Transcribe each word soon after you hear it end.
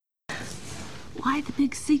Why the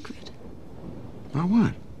big secret? Now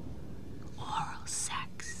what? Oral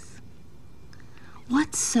sex.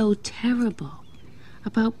 What's so terrible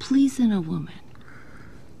about pleasing a woman?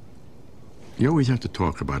 You always have to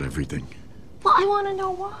talk about everything. Well, I want to know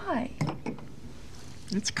why.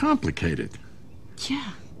 It's complicated.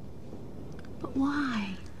 Yeah. But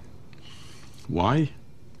why? Why?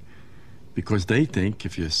 Because they think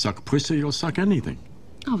if you suck pussy, you'll suck anything.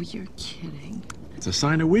 Oh, you're kidding. It's a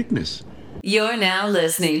sign of weakness. You're now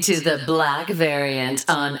listening to the Black Variant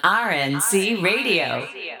on RNC Radio.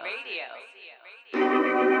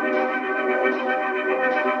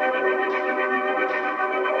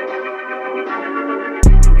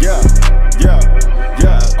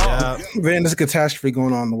 Man, there's a catastrophe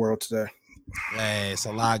going on in the world today. Hey, it's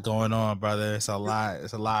a lot going on, brother. It's a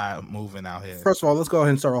lot moving out here. First of all, let's go ahead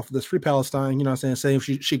and start off with this. Free Palestine, you know what I'm saying? Same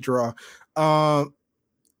chic draw.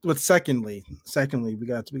 But secondly, we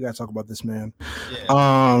got to talk about this, man.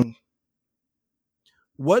 Yeah.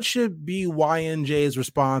 What should be YNJ's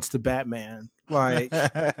response to Batman? Like,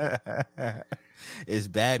 is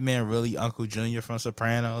Batman really Uncle Junior from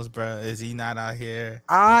Sopranos, bro? Is he not out here?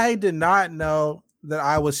 I did not know that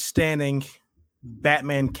I was standing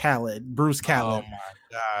Batman Bruce Khaled. Oh my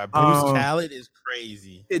god, Bruce Khaled is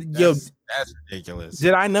crazy. That's ridiculous.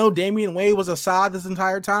 Did I know Damian Wayne was Assad this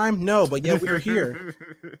entire time? No, but yet we're here.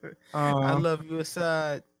 I love you,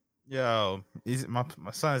 Assad. Yo, my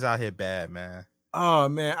son's out here bad, man. Oh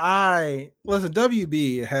man, listen.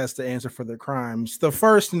 WB has to answer for their crimes. The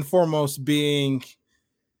first and foremost being,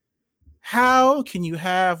 how can you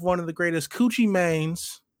have one of the greatest coochie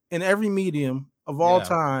mains in every medium of all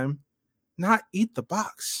time not eat the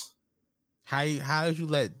box? How did you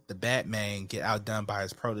let the Batman get outdone by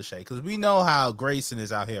his protege? Because we know how Grayson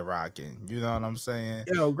is out here rocking. You know what I'm saying?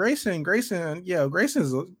 Yo,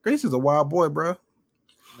 Grayson's a wild boy, bro.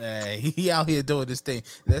 Hey, he out here doing this thing.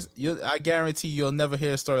 I guarantee you'll never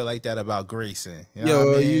hear a story like that about Grayson. You know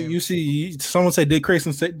what I mean? you see someone say Dick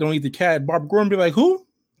Grayson say don't eat the cat. Barbara Gordon be like, who?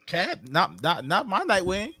 Cat? Not my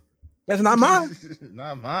Nightwing. That's not mine.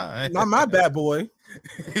 Not mine. Not my bad boy.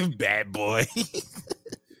 Bad boy.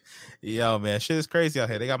 Yo, man, shit is crazy out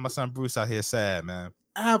here. They got my son Bruce out here sad, man.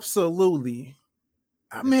 Absolutely.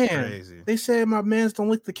 Man, crazy. They said my mans don't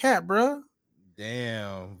lick the cat, bro.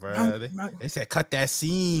 Damn, bro. They said cut that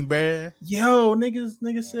scene, bro. Yo,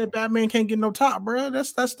 niggas said Batman can't get no top, bro.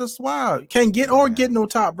 That's wild. Can't get or get no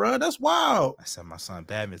top, bro. That's wild. I said my son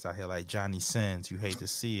Batman's out here like Johnny Sins. You hate to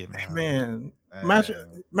see it, man. Man,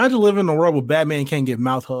 imagine living in a world where Batman can't get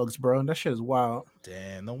mouth hugs, bro. That shit is wild.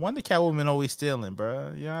 Damn, no wonder Catwoman always stealing,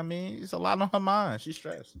 bro. You know what I mean? It's a lot on her mind. She's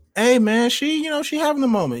stressed. Hey, man, she having a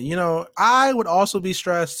moment. You know, I would also be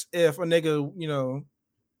stressed if a nigga,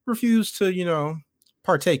 refused to,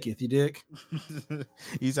 partake, if you dig.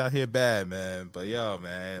 He's out here bad, man. But yo,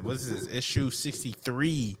 man, what's this? Issue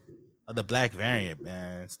 63 of the Black Variant,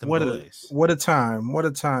 man. It's the boys. What a time,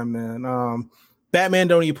 man. Batman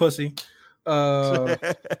don't eat pussy.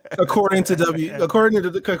 According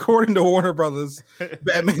to Warner Brothers,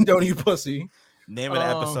 Batman don't eat pussy. Name of the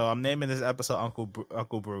episode. I'm naming this episode Uncle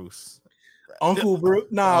Bruce. Uncle Bruce.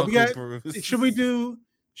 Nah, Uncle Bruce. Should we do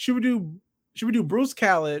Bruce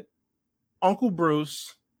Khaled, Uncle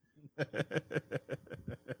Bruce,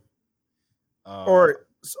 or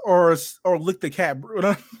lick the cat?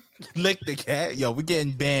 Lick the cat. Yo, we're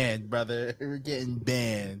getting banned, brother. We're getting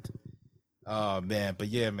banned. Oh man, but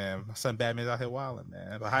yeah, man, my son Batman's out here wilding,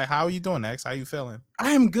 man. But how are you doing, X? How you feeling?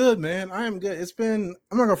 I am good, man. I am good. I'm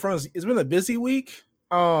not gonna front. It's been a busy week.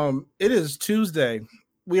 It is Tuesday.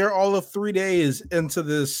 We are all of 3 days into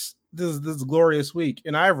this glorious week,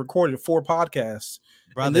 and I have recorded 4 podcasts.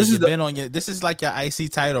 Brother, this is like your IC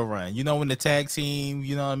title run. You know, when the tag team,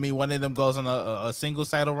 you know what I mean, one of them goes on a single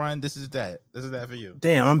title run. This is that for you.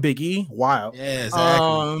 Damn, I'm Big E. Wild. Yeah,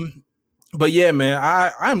 exactly. But yeah, man,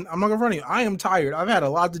 I'm not gonna front you. I am tired. I've had a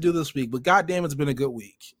lot to do this week, but goddamn, it's been a good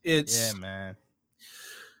week. Yeah, man.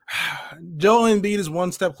 Joel Embiid is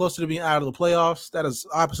one step closer to being out of the playoffs. That is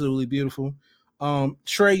absolutely beautiful.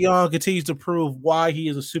 Trae Young continues to prove why he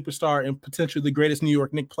is a superstar and potentially the greatest New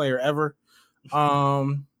York Knicks player ever.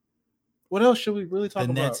 What else should we really talk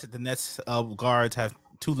about? The Nets guards have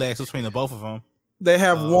 2 legs between the both of them. They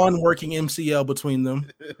have one working MCL between them.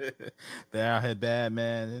 They're out here bad,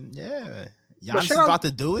 man. And yeah, Giannis is about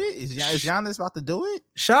to do it. Is Giannis about to do it?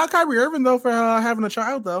 Shout out Kyrie Irving though for having a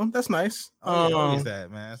child though. That's nice. Always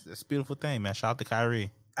that, man. It's a beautiful thing, man. Shout out to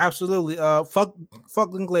Kyrie. Absolutely. Fuck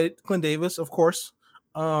Clint Davis, of course.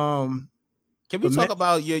 Can we talk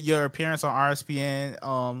about your appearance on RSPN?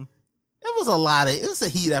 It was a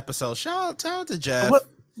Heat episode. Shout out to Jeff.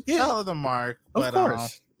 Shout out to Mark. Of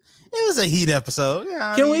course. It was a heat episode. You know what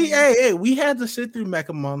I Can we? mean? Hey, we had to sit through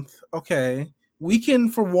Mecha Month. Okay, we can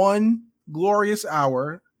for one glorious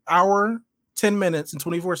hour, 10 minutes and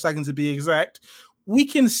 24 seconds to be exact. We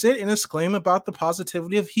can sit and exclaim about the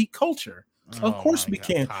positivity of heat culture. Of course we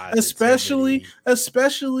can, especially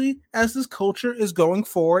as this culture is going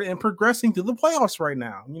forward and progressing through the playoffs right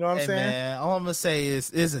now. You know what I'm saying? Man, all I'm gonna say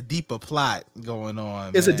is a deeper plot going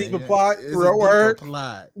on. It's man. a deeper plot. It's Word. a deeper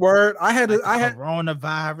plot. Word. I had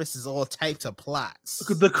coronavirus is all types of plots.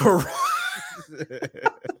 the corona.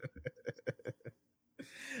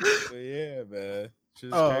 Yeah, man,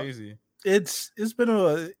 just crazy. It's been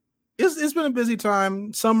a busy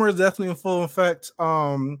time. Summer is definitely in full effect.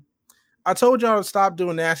 I told y'all to stop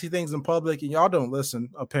doing nasty things in public, and y'all don't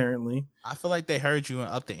listen. Apparently, I feel like they heard you and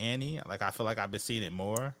up the ante. Like I feel like I've been seeing it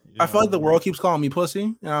more. I feel like the world keeps calling me pussy,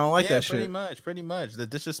 and I don't like that shit. Pretty much. The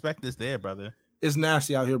disrespect is there, brother. It's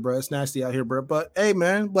nasty out here, bro. It's nasty out here, bro. But hey,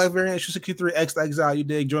 man, Black Variant Issue 63 X to Exile, you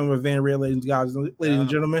dig? Join with Van Real, ladies and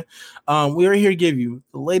gentlemen. We are here to give you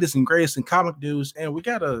the latest and greatest in comic news, and we're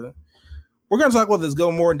gonna talk about this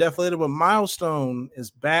go more in depth later. But Milestone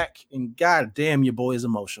is back, and goddamn, your boy is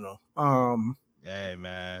emotional. Hey,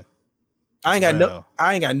 man. I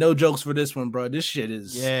ain't got no jokes for this one, bro. This shit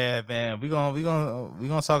is man. We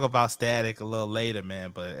gonna talk about Static a little later, man.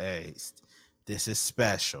 But hey, this is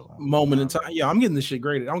special moment in time. Yeah, I'm getting this shit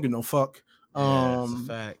graded. I don't give no fuck. That's a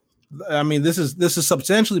fact. I mean, this is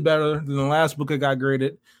substantially better than the last book I got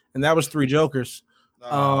graded, and that was 3 Jokers.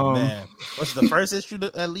 Man, what's the first issue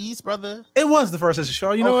at least, brother? It was the first issue.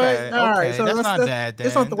 Show, you know what? All right, so that's not bad. Then.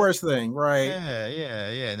 It's not the worst thing, right?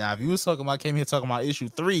 Yeah. Now, if you was talking about, came here talking about issue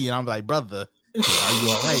 3, and I'm like, brother, are you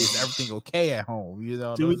all right? Is everything okay at home? You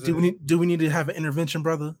know, do we need to have an intervention,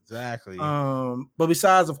 brother? Exactly. But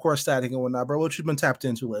besides, of course, Static and whatnot, bro, what you been tapped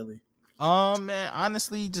into lately? Man,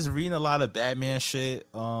 honestly, just reading a lot of Batman shit.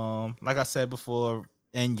 Like I said before,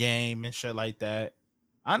 Endgame and shit like that.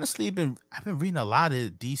 Honestly, I've been reading a lot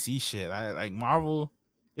of DC shit. I like Marvel.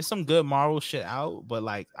 There's some good Marvel shit out, but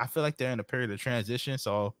like I feel like they're in a period of transition.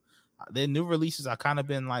 So their new releases I kind of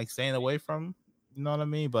been like staying away from. You know what I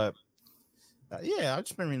mean? But yeah, I've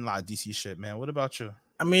just been reading a lot of DC shit, man. What about you?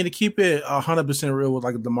 I mean, to keep it 100% real with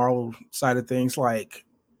like the Marvel side of things, like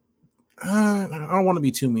I don't want to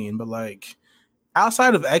be too mean, but like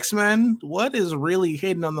outside of X-Men, what is really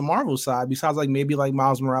hidden on the Marvel side besides like maybe like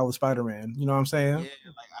Miles Morales, Spider-Man? You know what I'm saying? Yeah,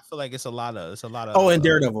 like I feel like it's a lot of. Oh, and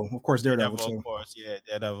Daredevil, of course, Daredevil too. Of course, yeah,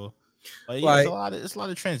 Daredevil. But yeah, like, it's a lot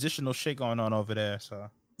of transitional shit going on over there. So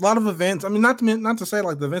a lot of events. I mean, not to say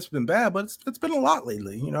like the events have been bad, but it's been a lot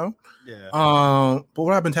lately. You know. Yeah. But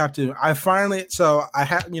what I've been tapped to, I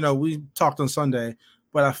had we talked on Sunday,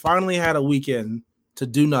 but I finally had a weekend to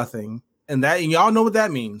do nothing, and y'all know what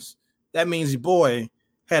that means. That means your boy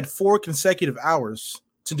had 4 consecutive hours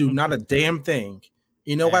to do not a damn thing.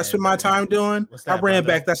 You know what I spent my time doing? I ran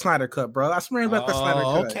back that Snyder Cut, bro. I ran back that Snyder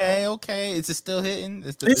Cut. Okay. Is it still hitting?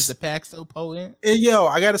 Is the pack still potent? Yo,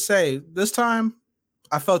 I gotta say, this time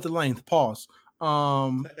I felt the length. Pause.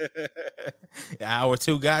 Hour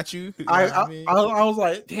 2 got you. I was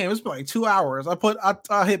like, damn, it's been like 2 hours.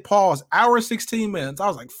 I hit pause. Hour 16 minutes. I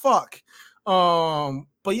was like, fuck.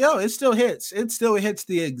 But yo, it still hits. It still hits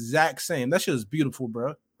the exact same. That shit is beautiful,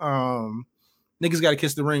 bro. Niggas got to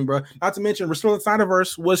kiss the ring, bro. Not to mention, Restore the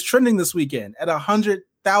Snyderverse was trending this weekend at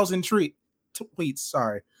 100,000 tweets.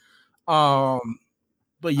 Sorry.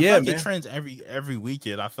 But yeah, man. It trends every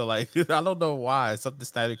weekend. I feel like I don't know why something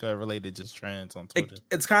Static related just trends on Twitter.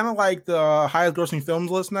 It's kind of like the highest grossing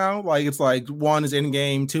films list now. Like it's like 1 is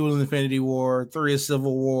Endgame, 2 is Infinity War, 3 is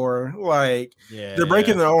Civil War. Like they're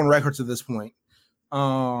breaking their own records at this point.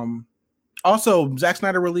 Also, Zack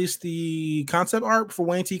Snyder released the concept art for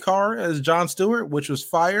Wayne T. Carr as Jon Stewart, which was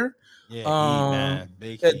fire. Yeah, man.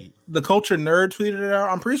 Big heat. The Culture Nerd tweeted it out.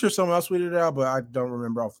 I'm pretty sure someone else tweeted it out, but I don't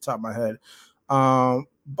remember off the top of my head.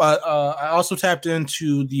 But I also tapped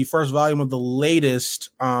into the first volume of the latest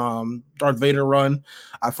Darth Vader run.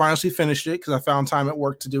 I finally finished it because I found time at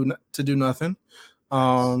work to do nothing.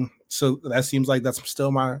 So that seems like that's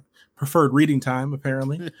still my preferred reading time,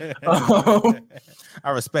 apparently. I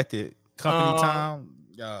respect it. Company time,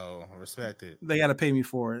 yo, I respect it. They got to pay me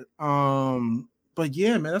for it. But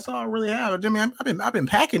yeah, man, that's all I really have. I mean, I've been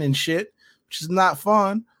packing and shit, which is not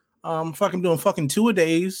fun. Fucking doing fucking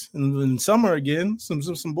 2-a-days in summer again. Some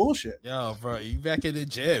bullshit. Yo, bro, you back in the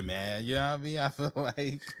gym, man. You know what I mean? I feel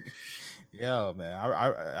like, yo, man,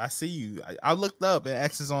 I see you. I looked up and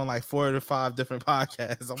X is on like 4 to 5 different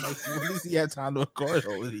podcasts. I'm like, when does he have time to record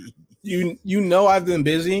all of these? You know I've been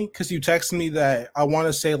busy because you texted me that I want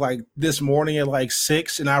to say like this morning at like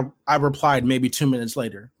 6, and I replied maybe 2 minutes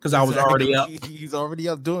later because I was already up. He's already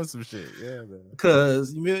up doing some shit. Yeah, man.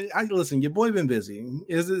 Because I listen, your boy been busy.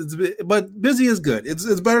 But busy is good.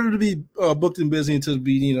 It's better to be booked and busy than to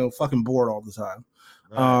be fucking bored all the time.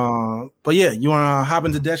 Right. But yeah, you want to hop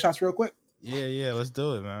into dead shots real quick? Yeah, let's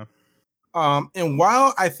do it, man. And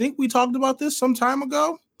while I think we talked about this some time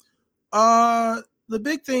ago, the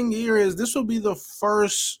big thing here is this will be the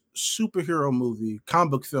first superhero movie,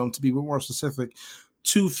 comic book film, to be more specific,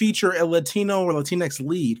 to feature a Latino or Latinx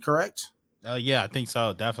lead, correct? Yeah, I think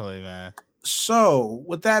so. Definitely, man. So,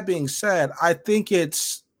 with that being said, I think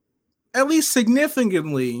it's at least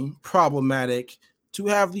significantly problematic to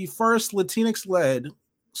have the first Latinx-led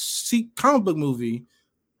comic book movie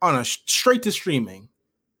on a straight to streaming.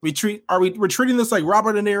 Are we treating this like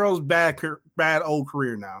Robert De Niro's bad old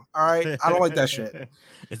career now? All right, I don't like that shit.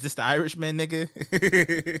 Is this the Irishman, nigga?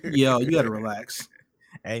 Yo, you gotta relax.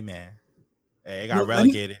 Hey, man. Hey, it got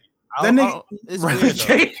relegated. It's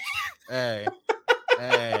weird,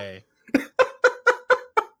 Hey.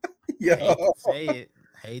 Yo.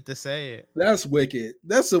 Hate to say it. That's wicked.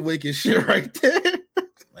 That's some wicked shit right there.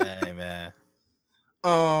 Hey, man.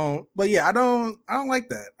 But yeah, I don't like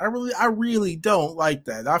that. I really don't like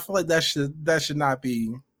that. I feel like that should not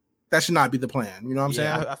be the plan. You know what I'm saying?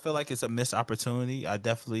 I feel like it's a missed opportunity. I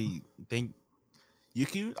definitely think you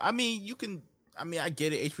can. I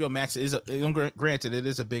get it. HBO Max is granted it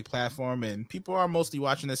is a big platform, and people are mostly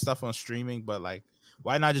watching this stuff on streaming. But like,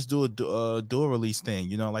 why not just do a dual release thing?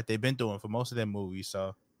 You know, like they've been doing for most of their movies.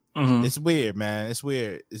 So it's weird, man. It's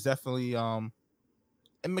weird. It's definitely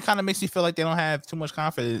it kind of makes you feel like they don't have too much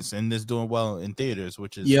confidence in this doing well in theaters,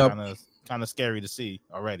 which is kind of scary to see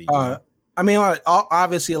already. I mean, like,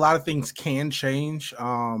 obviously, a lot of things can change,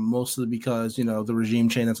 mostly because the regime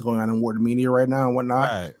change that's going on in world media right now and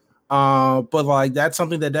whatnot. Right. But like that's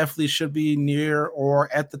something that definitely should be near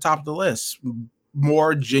or at the top of the list.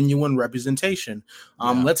 More genuine representation.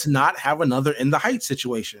 Let's not have another In the Heights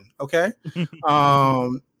situation. Okay.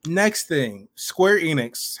 Next thing, Square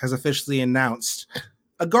Enix has officially announced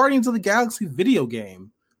a Guardians of the Galaxy video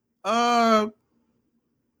game. Van,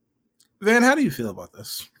 how do you feel about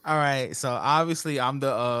this? All right, so obviously I'm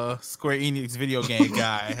the Square Enix video game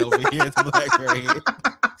guy over here at the Black Variant.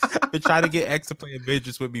 I've been trying to get X to play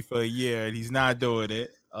Avengers with me for a year, and he's not doing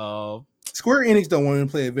it. Square Enix don't want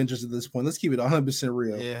to play Avengers at this point. Let's keep it 100%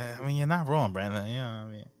 real. Yeah, I mean, you're not wrong, Brandon. You know what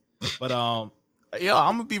I mean? But I'm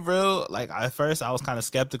gonna be real. Like at first, I was kind of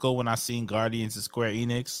skeptical when I seen Guardians of Square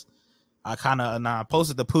Enix. I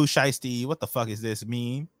posted the Pooh Shiesty. What the fuck is this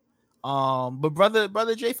meme? But brother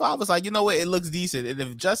J5 was like, you know what? It looks decent. And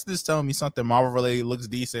if Justin's telling me something Marvel related looks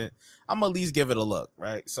decent, I'm gonna at least give it a look,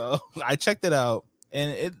 right? So I checked it out,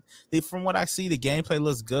 and from what I see, the gameplay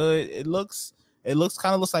looks good. It looks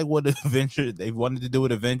like what Avengers they wanted to do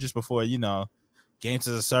with Avengers before, games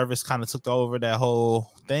as a service kind of took over that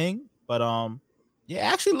whole thing. But it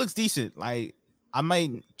actually looks decent. Like I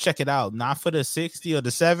might check it out, not for the 60 or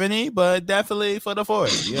the 70, but definitely for the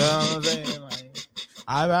 40. You know what I'm saying? Like,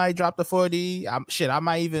 I might drop the 40. I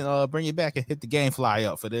might even bring it back and hit the game fly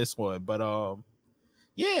up for this one. But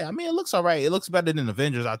yeah, I mean, it looks all right. It looks better than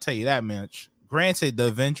Avengers, I'll tell you that much. Granted, the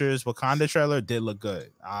Avengers Wakanda trailer did look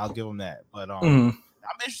good. I'll give them that. But I'm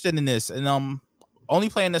interested in this, and only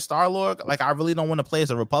playing the Star-Lord. Like, I really don't want to play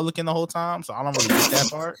as a Republican the whole time, so I don't really get that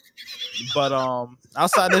part. But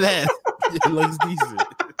outside of that, it looks decent.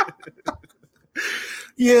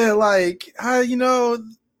 Yeah, like I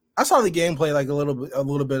saw the gameplay, like a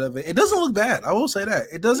little bit of it. It doesn't look bad. I will say that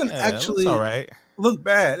it doesn't actually all right. Look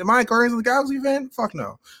bad. Am I a Guardians of the Galaxy fan? Fuck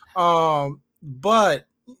no. But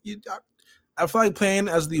I feel like playing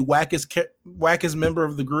as the wackest member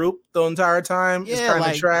of the group the entire time is kind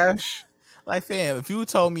of trash. Like, fam, if you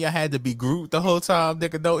told me I had to be Groot the whole time,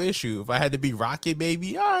 nigga, no issue. If I had to be Rocket,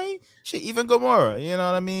 baby, all right, shit, even Gamora, you know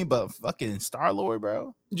what I mean? But fucking Star-Lord,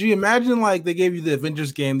 bro. Do you imagine, like, they gave you the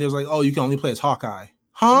Avengers game, there's like, oh, you can only play as Hawkeye.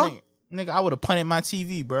 Huh? Nigga, I would have punted my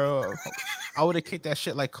TV, bro. I would have kicked that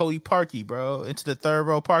shit like Cody Parkey, bro, into the third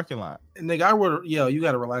row parking lot. Nigga, you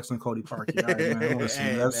gotta relax on Cody Parkey. All right, man.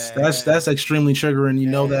 Listen, that's extremely triggering. You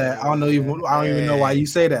know that. I don't even know why you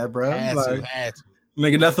say that, bro. Had to.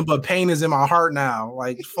 Nigga, nothing but pain is in my heart now.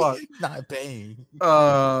 Like, fuck. Not pain.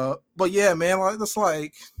 But yeah, man, like that's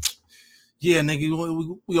like, yeah,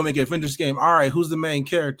 nigga, we gonna make an Avengers game. All right, who's the main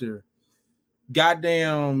character?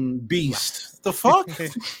 Goddamn Beast. The fuck?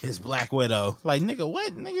 It's Black Widow. Like, nigga,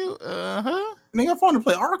 what? Nigga, Nigga, if I want to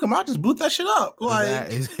play Arkham, I just boot that shit up.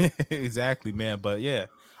 Like, exactly, man. But yeah,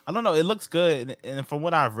 I don't know. It looks good, and from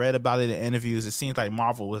what I've read about it in interviews, it seems like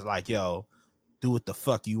Marvel was like, "Yo, do what the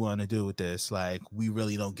fuck you want to do with this. Like, we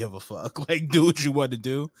really don't give a fuck. Like, do what you want to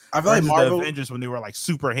do." I feel like Versus Marvel, the Avengers when they were like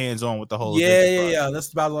super hands on with the whole yeah, Avengers yeah, project. yeah.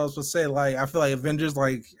 That's about what I was supposed to say. Like, I feel like Avengers,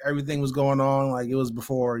 like everything was going on, like it was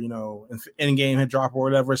before, Endgame had dropped or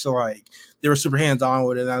whatever. So like they were super hands on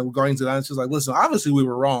with it. And going to that, it's just like, listen, obviously we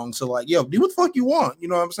were wrong. So like, yo, do what the fuck you want. You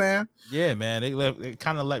know what I'm saying? Yeah, man. They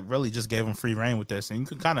kind of like really just gave them free reign with this, and you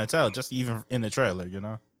can kind of tell just even in the trailer,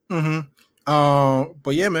 Mm-hmm.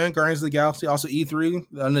 But yeah, man, Guardians of the Galaxy, also E3,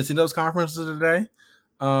 Nintendo's conferences today.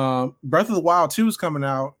 Breath of the Wild 2 is coming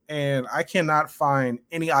out, and I cannot find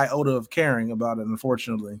any iota of caring about it,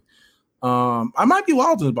 unfortunately. I might be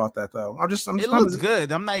wild about that though. It looks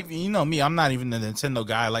good. I'm not even, me, I'm not even a Nintendo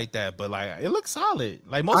guy like that, but like it looks solid.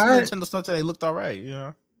 Like most of the Nintendo stuff today looked all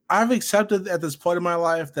right, I've accepted at this point in my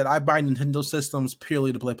life that I buy Nintendo systems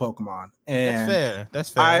purely to play Pokemon. And that's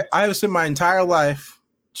fair. I have spent my entire life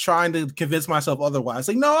trying to convince myself otherwise.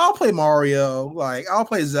 Like, no, I'll play Mario. Like, I'll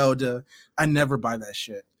play Zelda. I never buy that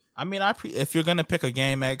shit. I mean, if you're gonna pick a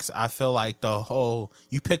Game X, I feel like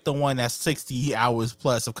you pick the one that's 60 hours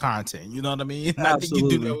plus of content. You know what I mean? I think you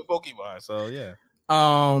do that with Pokemon. So yeah.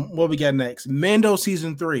 What we got next? Mando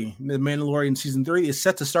season 3. The Mandalorian season 3 is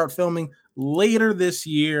set to start filming later this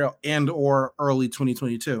year and or early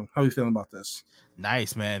 2022. How are you feeling about this?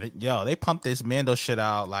 Nice, man. Yo, they pumped this Mando shit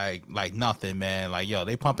out like nothing, man. Like, yo,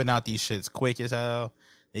 they pumping out these shits quick as hell.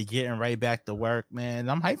 They getting right back to work, man.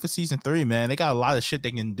 I'm hyped for season 3, man. They got a lot of shit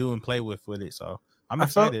they can do and play with it. So I'm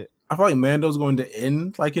excited. I feel like Mando's going to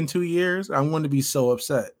end like in 2 years. I'm going to be so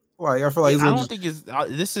upset. Like, I feel like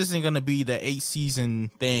this isn't going to be the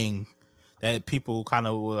 8-season thing that people kind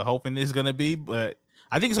of were hoping it's going to be, but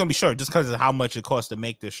I think it's going to be short just because of how much it costs to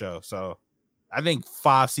make this show. So I think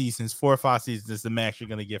 4 or 5 seasons is the max you're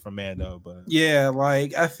going to get from Mando. But yeah,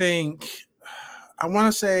 like I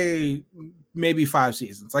want to say maybe 5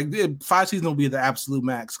 seasons. Like 5 seasons will be the absolute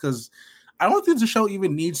max because I don't think the show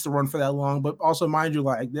even needs to run for that long. But also, mind you,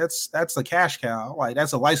 like that's a cash cow. Like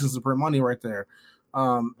that's a license to print money right there.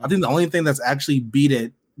 I think the only thing that's actually beat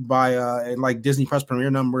it by like Disney Plus premiere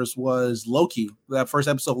numbers was Loki, that first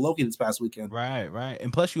episode of Loki this past weekend. Right.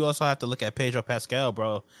 And plus, you also have to look at Pedro Pascal,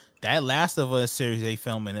 bro. That Last of Us series they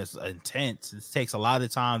filming is intense. It takes a lot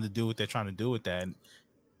of time to do what they're trying to do with that.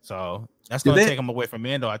 So that's going to take them away from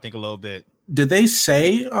Mando, I think, a little bit. Did they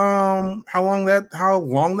say how long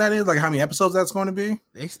that is? Like how many episodes that's going to be?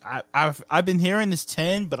 I've been hearing it's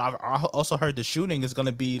 10, but I've also heard the shooting is going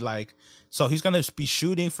to be like, so he's going to be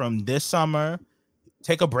shooting from this summer,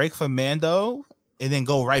 take a break from Mando, and then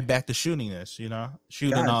go right back to shooting this.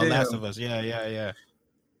 Shooting Last of Us. Yeah.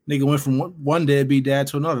 Nigga went from one deadbeat dad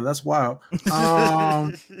to another. That's wild.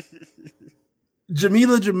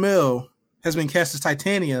 Jamila Jamil has been cast as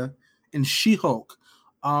Titania in She-Hulk.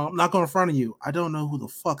 I'm not going to front of you. I don't know who the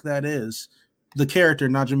fuck that is. The character,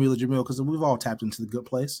 not Jamila Jamil, because we've all tapped into the good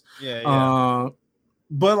place. Yeah.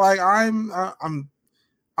 But like, I'm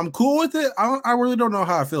cool with it. I really don't know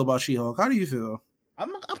how I feel about She-Hulk. How do you feel? I'm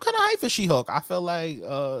kind of hyped for She-Hulk. I feel like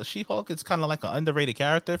She-Hulk is kind of like an underrated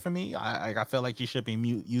character for me. I feel like she should be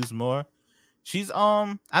used more. She's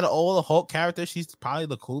out of all the Hulk characters, she's probably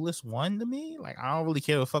the coolest one to me. Like I don't really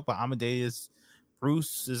care what fuck about Amadeus,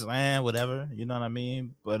 Bruce is land, whatever. You know what I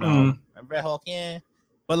mean? But Red Hulk, yeah.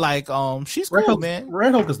 But like she's cool, man.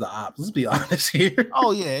 Red Hulk is the ops. Let's be honest here.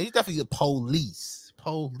 Oh yeah, he's definitely the police.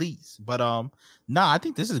 But I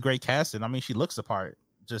think this is great casting. I mean, she looks the part.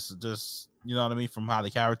 Just you know what I mean, from how the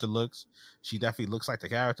character looks, she definitely looks like the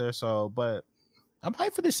character. So, but I'm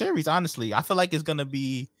hyped for this series. Honestly, I feel like it's gonna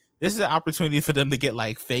be. This is an opportunity for them to get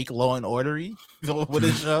like fake Law and Ordery with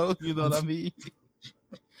a show. You know what I mean?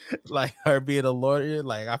 Like her being a lawyer.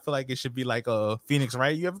 Like I feel like it should be like a Phoenix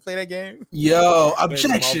Wright. You ever play that game? Yo,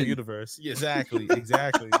 objection. Universe. Yeah, exactly.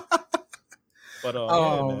 But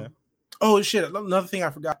yeah, man. Oh shit! Another thing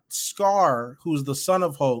I forgot. Scar, who's the son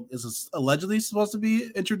of Hulk, is allegedly supposed to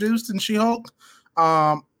be introduced in She-Hulk.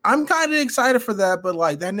 I'm kind of excited for that, but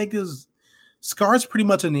like that nigga's Scar's pretty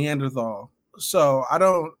much a Neanderthal, so I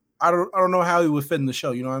don't know how he would fit in the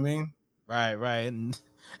show. You know what I mean? Right. And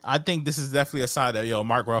I think this is definitely a sign that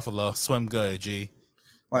Mark Ruffalo swim good, G.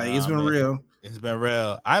 Like it's been real. It's been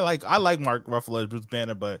real. I like Mark Ruffalo as Bruce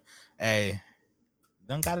Banner, but hey,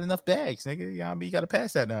 done got enough bags, nigga. You know what I mean? You got to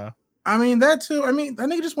pass that now. I mean that too. I mean that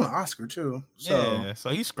nigga just won an Oscar too. So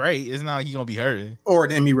he's great. It's not like he's gonna be hurt. Or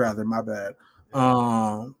an Emmy rather. My bad.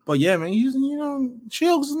 But yeah, man, he's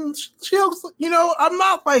Shields. I'm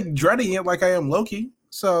not like dreading it like I am Loki.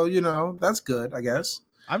 So that's good, I guess.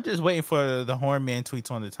 I'm just waiting for the Hornman tweets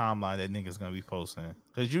on the timeline that nigga's gonna be posting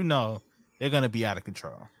because They're gonna be out of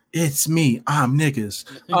control. It's me. I'm niggas.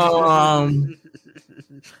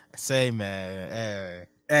 Say, man.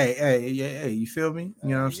 Hey, you feel me? You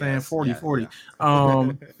know what I'm saying? Yes, 40, yeah, 40.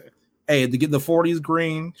 yeah. Hey, to get the 40s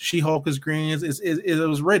green, She-Hulk is green. It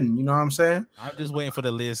was written. You know what I'm saying? I'm just waiting for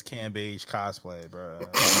the Liz Cambage cosplay, bro.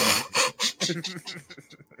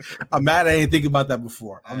 I'm mad I didn't think about that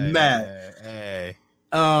before. I'm mad. Hey.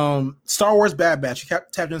 Star Wars Bad Batch. You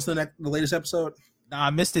tapped into the latest episode? Nah, I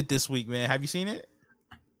missed it this week, man. Have you seen it?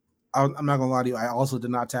 I'm not gonna lie to you. I also did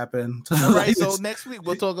not tap in. All right, so next week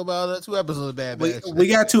we'll talk about 2 episodes of Bad Batch. We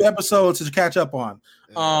got 2 episodes to catch up on.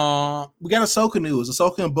 We got Ahsoka news,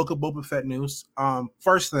 Ahsoka and Book of Boba Fett news.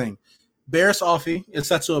 First thing, Barriss Offee is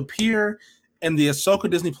set to appear in the Ahsoka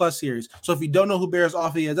Disney Plus series. So if you don't know who Barriss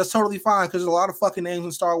Offee is, that's totally fine because there's a lot of fucking names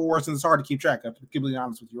in Star Wars and it's hard to keep track of. To be completely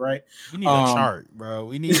honest with you, right? We need a chart, bro.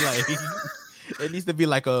 We need like it needs to be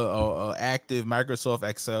like a active Microsoft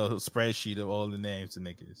Excel spreadsheet of all the names of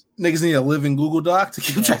niggas. Niggas need a living Google Doc to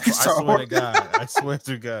keep track of Star Wars. I swear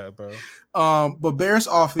to God, bro. But Barriss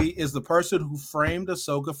Offee is the person who framed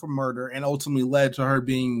Ahsoka for murder and ultimately led to her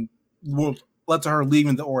leaving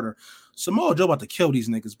the Order. Samoa Joe about to kill these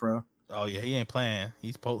niggas, bro. Oh yeah, he ain't playing.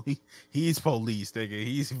 He's police,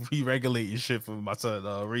 nigga. He regulating shit for my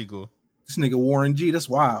son Regal. This nigga Warren G. That's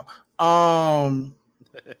wild.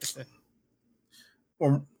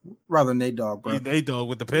 Or rather Nate Dogg, bro. Nate Dogg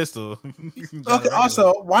with the pistol. Okay.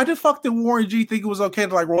 Also, why the fuck did Warren G think it was okay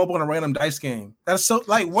to like roll up on a random dice game? That's so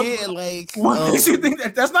like what? Yeah, like what makes you think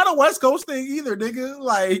that's not a West Coast thing either, nigga?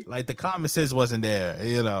 Like the common sense wasn't there.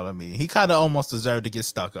 You know what I mean? He kind of almost deserved to get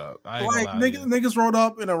stuck up. Niggas rolled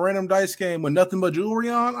up in a random dice game with nothing but jewelry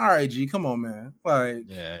on. All right, G, come on, man. Like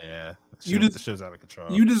yeah. The shit's out of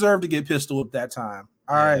control. You deserve to get pistol at that time.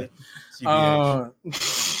 All right.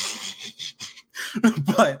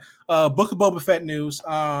 But Book of Boba Fett news.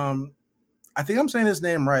 I think I'm saying his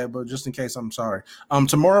name right, but just in case, I'm sorry.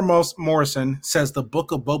 Tamora Morrison says the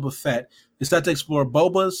Book of Boba Fett is set to explore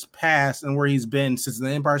Boba's past and where he's been since The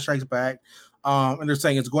Empire Strikes Back. And they're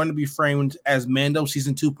saying it's going to be framed as Mando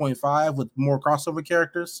season 2.5 with more crossover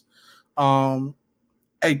characters.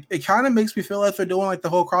 It kind of makes me feel like they're doing like the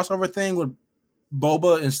whole crossover thing with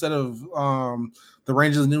Boba instead of the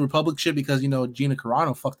Rangers of the New Republic shit because, you know, Gina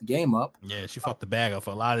Carano fucked the game up. Yeah, she fucked the bag up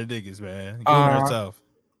for a lot of niggas, man. Including herself.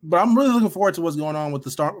 But I'm really looking forward to what's going on with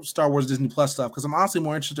the Star Wars Disney Plus stuff because I'm honestly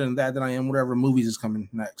more interested in that than I am whatever movies is coming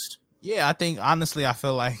next. Yeah, I think, honestly, I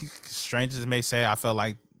feel like, strange as it may say, I feel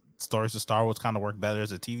like stories of Star Wars kind of work better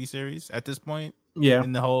as a TV series at this point. Yeah.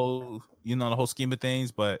 In the whole, the whole scheme of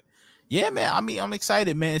things. But, yeah, man, I mean, I'm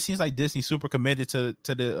excited, man. It seems like Disney's super committed to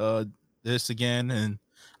the this again, and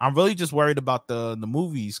I'm really just worried about the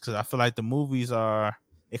movies because I feel like the movies it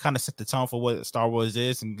kind of set the tone for what Star Wars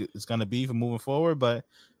is and it's gonna be for moving forward. But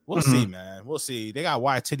we'll see, man. We'll see. They got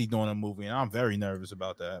Wyatt Titty doing a movie, and I'm very nervous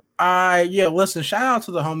about that. Yeah. Listen, shout out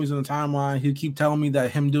to the homies on the timeline who keep telling me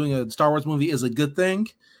that him doing a Star Wars movie is a good thing.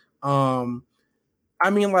 I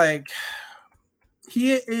mean, like,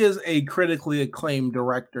 he is a critically acclaimed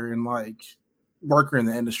director and like worker in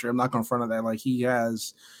the industry. I'm not gonna front of that. Like, he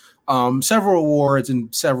has several awards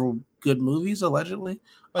and several good movies allegedly.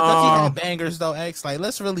 But does he have bangers though, X? Like,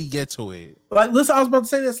 let's really get to it. Like, listen, I was about to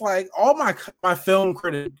say this. Like, all my film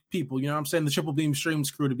critic people, you know what I'm saying, the Triple Beam Streams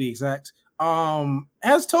crew to be exact,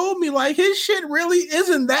 has told me like his shit really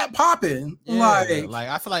isn't that popping. Yeah, like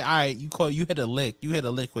I feel like, all right, you hit a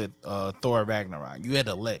lick with Thor Ragnarok. You hit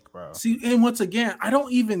a lick, bro. See, and once again, I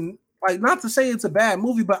don't even like, not to say it's a bad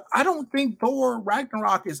movie, but I don't think Thor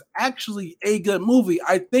Ragnarok is actually a good movie.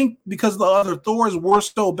 I think because the other Thors were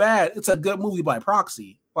so bad, it's a good movie by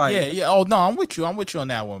proxy. Like, yeah. Oh no, I'm with you on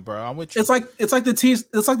that one, bro. I'm with you. It's like the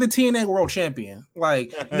TNA World Champion.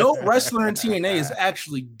 Like, no wrestler in TNA is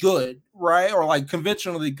actually good, right? Or like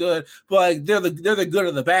conventionally good, but like they're the good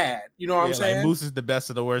or the bad. You know what I'm saying? Like Moose is the best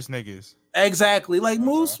of the worst niggas. Exactly. Like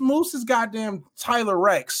Moose is goddamn Tyler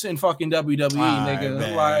Rex in fucking WWE, nigga.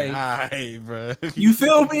 Man. Like, bro. You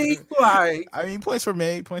feel me? Like, I mean, points were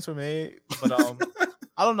made. But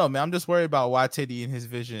I don't know, man. I'm just worried about YTD and his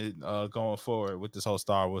vision going forward with this whole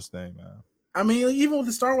Star Wars thing, man. I mean, even with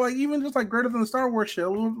the Star Wars, like, even just like greater than the Star Wars shit.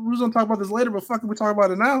 We're gonna talk about this later, but fuck it, we're talking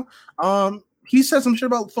about it now. He said some shit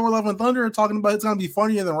about Thor: Love and Thunder, talking about it's gonna be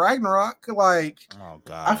funnier than Ragnarok. Like, oh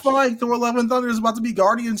god, I feel like Thor: Love and Thunder is about to be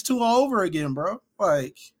Guardians 2 all over again, bro.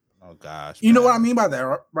 Like, oh gosh, you know what I mean by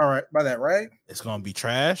that, right? It's gonna be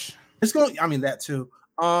trash. I mean that too.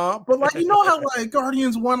 But like, you know how like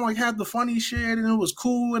Guardians 1 like had the funny shit and it was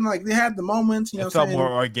cool and like they had the moments, you know, it felt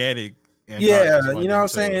more organic. Yeah, you know what I'm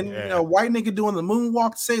saying? Yeah. You know, white nigga doing the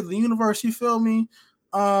moonwalk to save the universe, you feel me?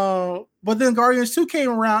 But then Guardians 2 came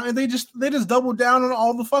around and they just doubled down on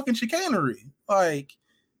all the fucking chicanery. Like,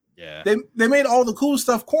 yeah, they made all the cool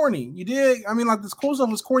stuff corny. You did. I mean, like, this cool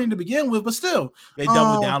stuff was corny to begin with, but still, they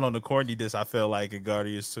doubled down on the corniness. I feel like in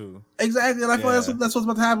Guardians 2. Exactly, and I feel like that's what's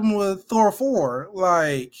about to happen with Thor 4.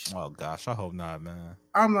 Like, oh gosh, I hope not, man.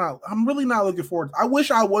 I'm really not looking forward. I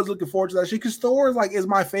wish I was looking forward to that shit because Thor is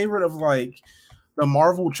my favorite of like the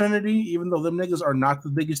Marvel Trinity, even though them niggas are not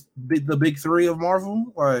the big three of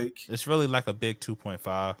Marvel. Like, it's really like a big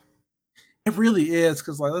 2.5. It really is,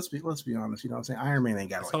 because like let's be honest, you know what I'm saying? Iron Man ain't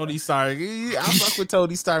got Tony Stark. I fuck with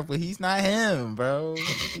Tony Stark, but he's not him, bro.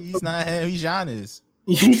 He's not him. He's Giannis.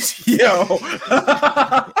 Yo.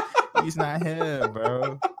 He's not him,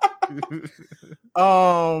 bro.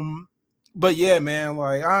 But yeah, man,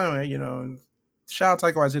 like I don't know, you know, shout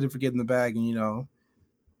out Taika Waititi for getting the bag and, you know,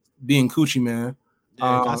 being coochie man.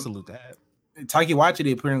 Yeah, I salute that. Taika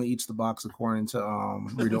Waititi apparently eats the box according to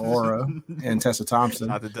Rita Ora and Tessa Thompson.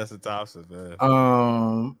 Not the Tessa Thompson,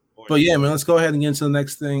 man. But yeah, man, let's go ahead and get into the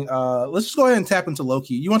next thing. Let's just go ahead and tap into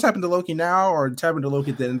Loki. You want to tap into Loki now or tap into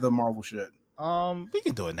Loki at the end of the Marvel shit? We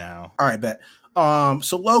can do it now. All right, bet.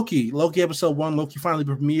 So Loki episode 1, Loki finally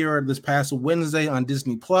premiered this past Wednesday on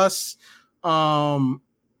Disney Plus. Van,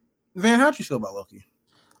 how'd you feel about Loki?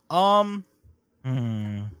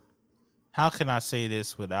 How can I say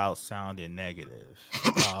this without sounding negative?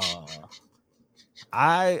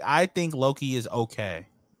 I think Loki is okay.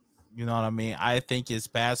 You know what I mean? I think it's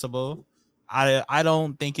passable. I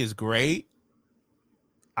don't think it's great.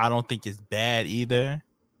 I don't think it's bad either.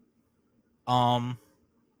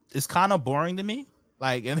 It's kind of boring to me.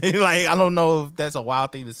 Like, and like I don't know if that's a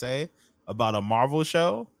wild thing to say about a Marvel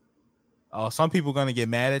show. Some people are gonna get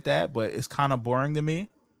mad at that, but it's kind of boring to me.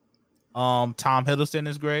 Tom Hiddleston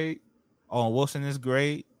is great. Owen Wilson is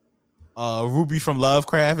great. Ruby from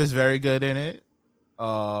Lovecraft is very good in it.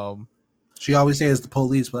 She always says the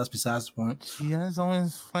police, but that's besides the point. She is only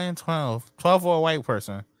playing 12 for a white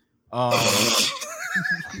person. But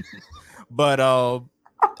I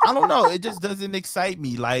don't know. It just doesn't excite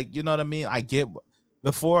me. Like, you know what I mean? I get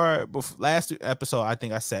before last episode, I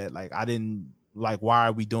think I said like I didn't like why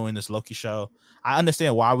are we doing this Loki show? I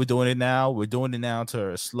understand why we're doing it now. We're doing it now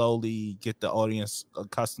to slowly get the audience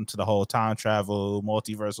accustomed to the whole time travel,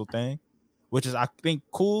 multiversal thing, which is, I think,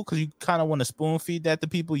 cool because you kind of want to spoon feed that to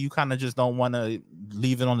people. You kind of just don't want to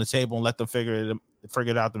leave it on the table and let them figure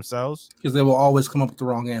it out themselves. Because they will always come up with the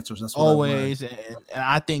wrong answers. That's what always. And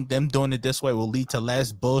I think them doing it this way will lead to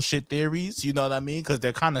less bullshit theories. You know what I mean? Because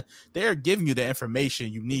they're giving you the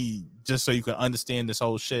information you need just so you can understand this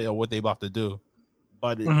whole shit or what they about to do.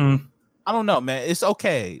 But I don't know, man. It's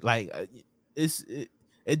okay. Like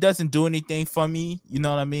it doesn't do anything for me. You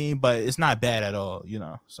know what I mean? But it's not bad at all. You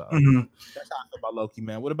know. So that's how I feel about Loki,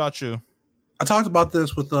 man. What about you? I talked about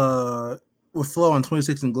this with Flo on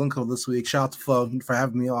 26 and Glencoe this week. Shout out to Flo for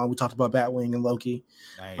having me on. We talked about Batwing and Loki.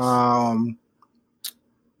 Nice.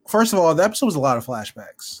 First of all, the episode was a lot of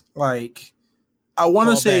flashbacks. Like, I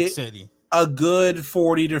want to say City. A good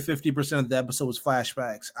 40 to 50% of the episode was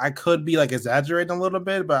flashbacks. I could be like exaggerating a little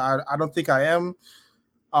bit, but I don't think I am.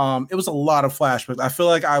 It was a lot of flashbacks. I feel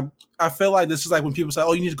like this is like when people say,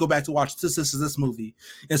 "Oh, you need to go back to watch this movie,"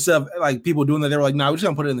 instead of like people doing that. They were like, "No, we're just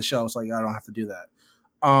gonna put it in the show." It's like I don't have to do that.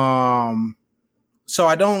 So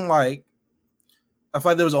I don't like. I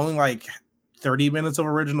feel like there was only like 30 minutes of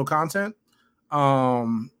original content.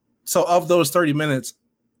 So of those 30 minutes,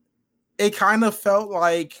 it kind of felt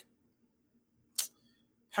like.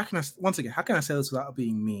 How can I say this without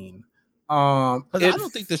being mean? I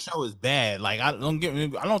don't think the show is bad. Like I don't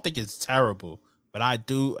think it's terrible, but I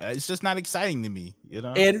do. It's just not exciting to me. You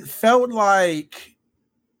know, it felt like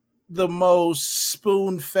the most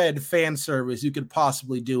spoon-fed fan service you could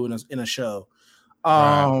possibly do in a show.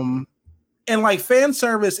 And like fan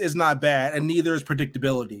service is not bad, and neither is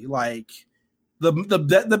predictability. Like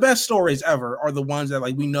the best stories ever are the ones that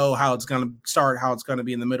like we know how it's gonna start, how it's gonna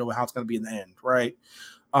be in the middle, and how it's gonna be in the end, right?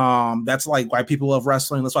 That's like why people love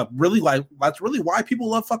wrestling. That's really why people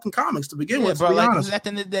love fucking comics to begin with. Bro, to be like, honest. at the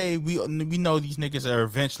end of the day, we know these niggas are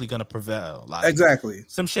eventually gonna prevail. Like, exactly.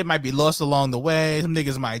 Some shit might be lost along the way. Some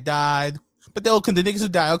niggas might die, but the niggas who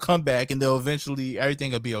die will come back, and they'll eventually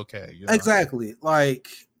everything will be okay. You know? Exactly. Like,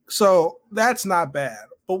 so that's not bad.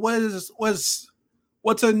 But what's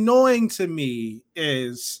annoying to me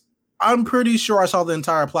is I'm pretty sure I saw the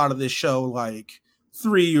entire plot of this show like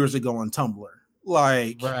 3 years ago on Tumblr.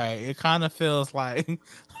 Like, right, it kind of feels like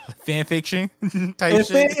fan fiction type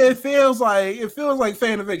shit. It feels like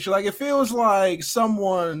fan fiction. Like, it feels like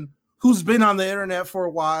someone who's been on the internet for a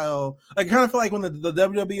while. Like, I kind of feel like when the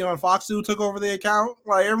WWE on Fox dude took over the account.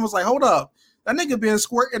 Like, everyone was like, "Hold up, That nigga been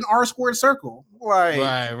square in R squared circle. Like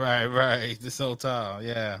right. This whole time,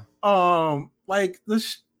 yeah. Like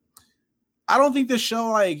this. I don't think this show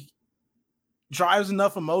like drives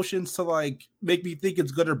enough emotions to like make me think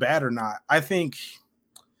it's good or bad or not. I think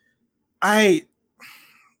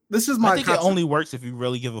this is my. I think it only works if you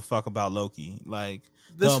really give a fuck about Loki. Like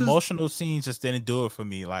the emotional scenes just didn't do it for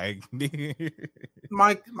me. Like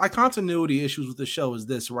my continuity issues with the show is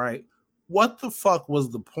this, right? What the fuck was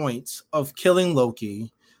the point of killing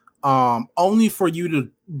Loki? Only for you to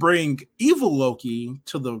bring evil Loki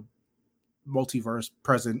to the multiverse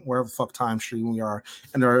present, wherever the fuck time stream we are,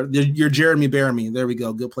 and you're Jeremy Bearimy. There we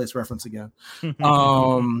go. Good place reference again.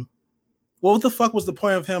 What the fuck was the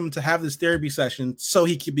point of him to have this therapy session so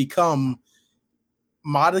he could become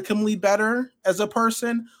modicumly better as a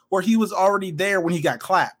person, where he was already there when he got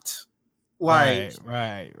clapped? Like,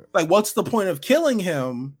 right. Like, what's the point of killing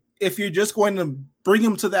him if you're just going to bring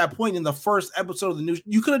him to that point in the first episode of the news?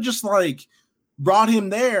 You could have just like brought him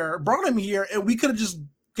here, and we could have just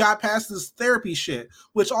got past this therapy shit,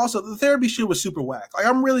 which also the therapy shit was super whack. Like,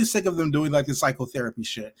 I'm really sick of them doing like the psychotherapy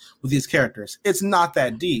shit with these characters. It's not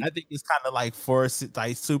that deep. I think it's kind of like forced,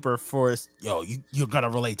 like super forced. Yo, you're gonna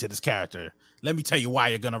relate to this character. Let me tell you why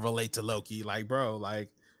you're gonna relate to Loki. Like, bro, like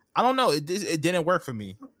I don't know. It didn't work for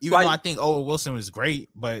me. Even though I think Owen Wilson was great,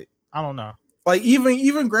 but I don't know. Like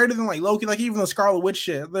even greater than like Loki, like even the Scarlet Witch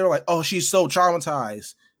shit. They're like, oh, she's so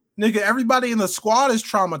traumatized. Nigga, everybody in the squad is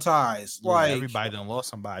traumatized. Yeah, like everybody done lost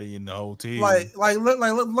somebody in the whole team. Like,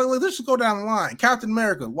 let's just go down the line. Captain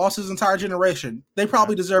America lost his entire generation. They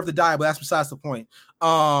probably deserve to die, but that's besides the point.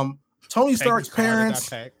 Tony Stark's parents.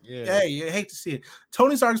 Hey, you hate to see it.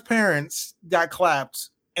 Tony Stark's parents got clapped,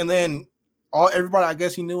 and then everybody I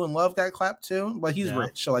guess he knew and loved got clapped too. But he's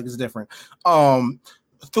rich, so like it's different.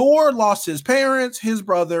 Thor lost his parents, his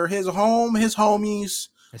brother, his home, his homies,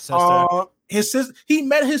 his sister. His sister, he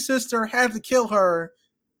met his sister, had to kill her,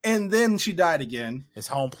 and then she died again. His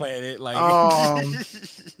home planet, like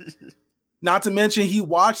not to mention he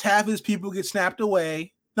watched half his people get snapped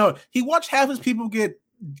away. No, he watched half his people get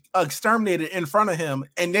exterminated in front of him,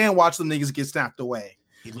 and then watched the niggas get snapped away.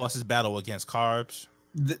 He lost his battle against carbs.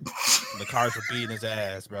 The carbs were beating his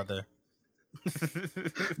ass, brother.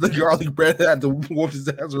 The garlic bread had to whoop his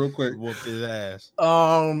ass real quick. Whooped his ass.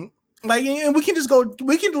 Like, and we can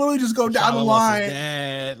literally just go down the line. Lost his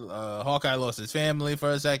dad, Hawkeye lost his family for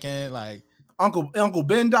a second. Like Uncle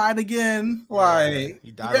Ben died again. Like he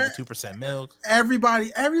died of 2% milk.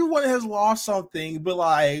 Everyone has lost something, but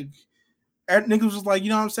like niggas was like, you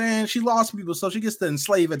know what I'm saying? She lost people, so she gets to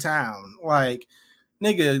enslave a town. Like,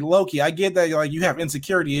 nigga, Loki, I get that like you have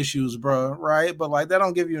insecurity issues, bro, right? But like that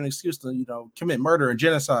don't give you an excuse to commit murder and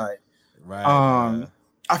genocide. Right.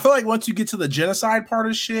 I feel like once you get to the genocide part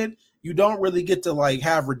of shit, you don't really get to like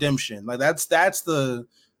have redemption. Like that's the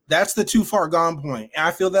too far gone point. And I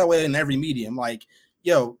feel that way in every medium. Like,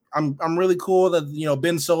 yo, I'm really cool that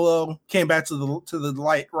Ben Solo came back to the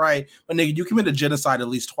light, right? But nigga, you committed genocide at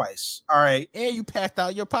least twice. All right. And you packed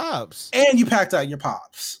out your pops.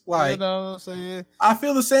 Like, you know what I'm saying? I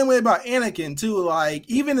feel the same way about Anakin too. Like,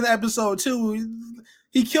 even in episode 2,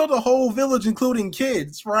 he killed a whole village, including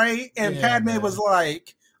kids, right? And Padme was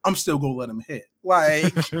like, I'm still gonna let him hit.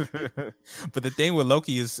 Like, but the thing with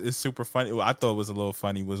Loki is super funny. What I thought was a little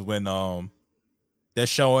funny was when they're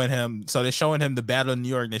showing him. So they're showing him the battle in New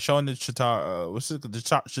York. They're showing the Chitauri. What's it? The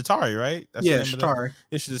Chitauri, right? That's the name Chitauri.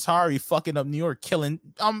 It's Chitauri fucking up New York, killing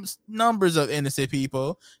numbers of innocent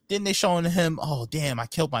people. Then they showing him, oh damn, I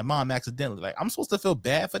killed my mom accidentally. Like, I'm supposed to feel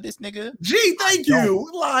bad for this nigga? Gee, thank you.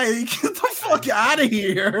 Like, get the fuck out of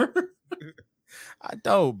here. I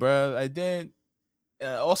don't, bro. I didn't.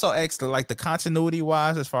 Also, extra like the continuity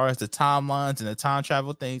wise, as far as the timelines and the time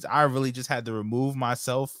travel things, I really just had to remove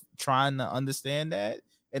myself trying to understand that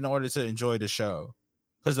in order to enjoy the show.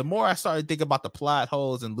 Because the more I started thinking about the plot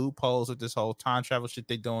holes and loopholes with this whole time travel shit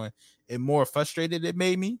they're doing, it more frustrated it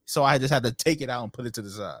made me. So I just had to take it out and put it to the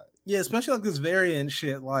side. Yeah, especially like this variant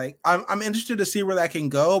shit. Like, I'm interested to see where that can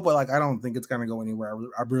go, but like I don't think it's gonna go anywhere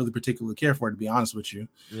I really particularly care for it, to be honest with you.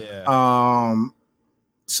 Yeah.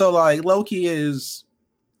 So like Loki is.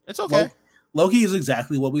 It's okay. Loki is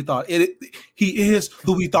exactly what we thought. He is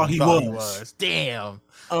who we thought he was. Damn.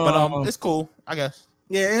 But it's cool, I guess.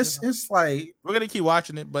 Yeah, it's like we're gonna keep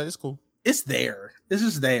watching it, but it's cool. It's there. It's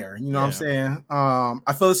just there. You know what I'm saying?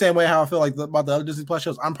 I feel the same way how I feel like about the other Disney Plus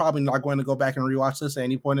shows. I'm probably not going to go back and rewatch this at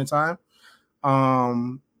any point in time.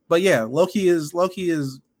 But yeah, Loki is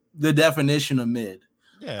the definition of mid.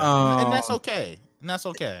 Yeah, and that's okay. and that's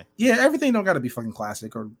okay. Yeah, everything don't got to be fucking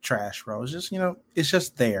classic or trash, bro. It's just it's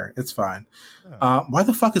just there. It's fine. Yeah. Why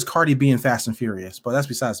the fuck is Cardi B in Fast and Furious? But that's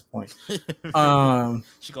besides the point.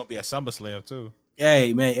 She gonna be at SummerSlam too.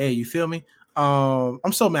 Hey man, hey, you feel me?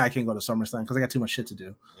 I'm so mad I can't go to SummerSlam because I got too much shit to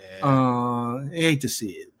do. Yeah. I hate to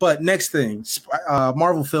see it. But next thing,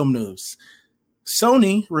 Marvel film news.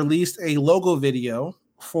 Sony released a logo video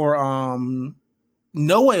for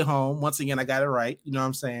No Way Home. Once again, I got it right. You know what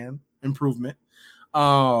I'm saying? Improvement.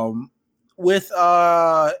 With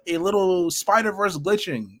a little Spider-Verse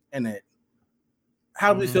glitching in it.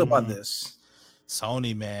 How do we feel about this?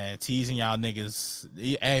 Sony, man, teasing y'all niggas.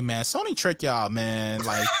 Hey, man, Sony trick y'all, man.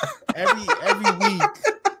 Like every week.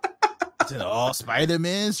 Oh,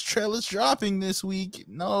 Spider-Man's trailer's dropping this week.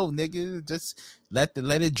 No, nigga, just let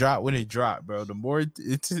it drop when it drop, bro. The more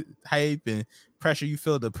it's hype and pressure you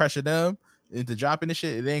feel to pressure them into dropping the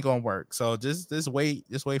shit, it ain't gonna work. So just wait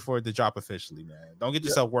for it to drop officially, man. Don't get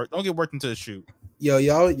yourself worked. Don't get worked into the shoot. Yo,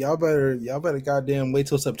 y'all better goddamn wait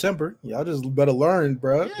till September. Y'all just better learn,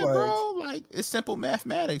 bro. Yeah, bro. Like it's simple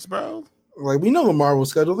mathematics, bro. Like we know the Marvel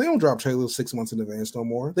schedule. They don't drop trailers 6 months in advance no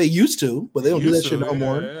more. They used to, but they don't do that shit no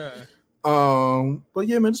more. Yeah. But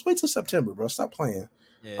yeah, man, just wait till September, bro. Stop playing.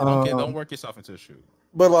 Yeah, don't work yourself into a shoot.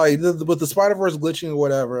 But like with the Spider-Verse glitching or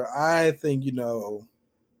whatever, I think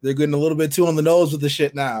they're getting a little bit too on the nose with the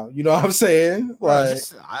shit now. You know what I'm saying? Like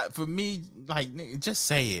for me, like just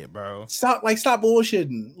say it, bro. Stop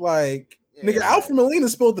bullshitting. Like nigga, Alfred Molina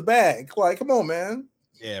spilled the bag. Like, come on, man.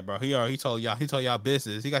 Yeah, bro. He told y'all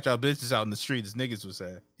business. He got y'all business out in the street, as niggas would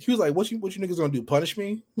say. He was like, what you niggas gonna do? Punish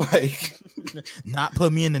me? Like not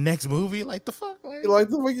put me in the next movie? Like the fuck? Like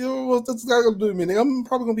that's not gonna do me. Nigga, I'm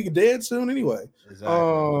probably gonna be dead soon anyway.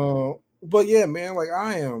 Exactly. But yeah, man, like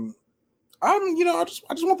I'm I just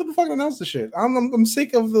want them to fucking announce the shit. I'm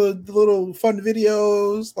sick of the little fun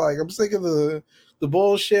videos. Like I'm sick of the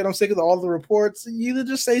bullshit. I'm sick of all the reports. You either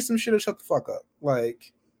just say some shit or shut the fuck up.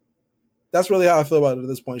 Like that's really how I feel about it at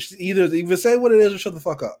this point. Either say what it is or shut the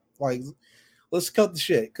fuck up. Like let's cut the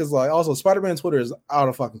shit. Cause like also Spider-Man Twitter is out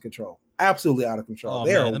of fucking control. Absolutely out of control.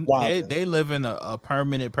 They live in a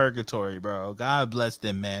permanent purgatory, bro. God bless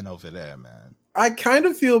them man over there, man. I kind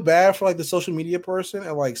of feel bad for like the social media person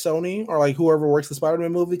at like Sony or like whoever works the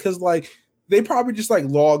Spider-Man movie because like they probably just like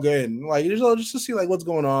log in like just to see like what's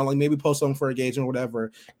going on, like maybe post something for engagement or whatever,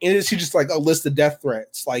 and it's just like a list of death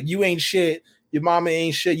threats like you ain't shit, your mama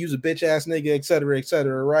ain't shit, you's a bitch ass nigga,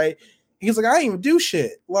 etc., right? He's like, I ain't even do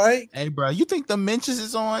shit. Like, hey, bro, you think the mentions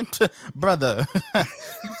is on, brother?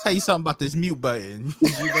 Tell you something about this mute button.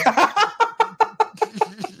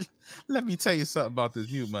 Let me tell you something about this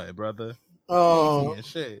mute button, brother.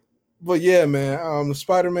 Shit. But yeah, man.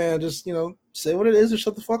 Spider-Man, just say what it is and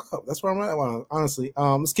shut the fuck up. That's where I'm at. Honestly,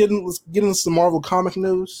 let's get into some Marvel comic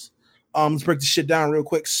news. Let's break the shit down real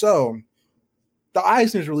quick. So, the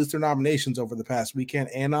Eisners released their nominations over the past weekend,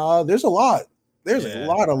 and there's a lot. There's a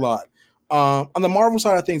lot. On the Marvel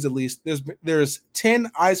side of things, at least, there's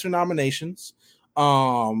 10 Eisner nominations,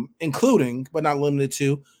 including but not limited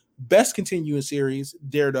to Best Continuing Series,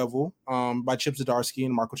 Daredevil, by Chip Zdarsky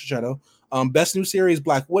and Marco Cicchetto. Best New Series,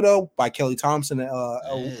 Black Widow by Kelly Thompson and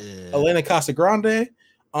Elena Casagrande.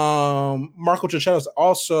 Marco Cicchetto is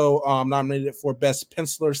also nominated for Best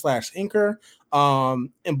Penciler / Inker.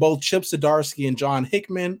 And both Chip Zdarsky and John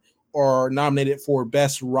Hickman are nominated for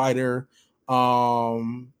Best Writer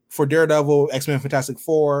for Daredevil, X-Men Fantastic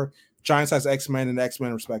Four, Giant Size X-Men, and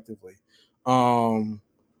X-Men, respectively.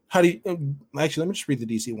 How do you actually? Let me just read the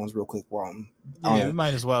DC ones real quick. We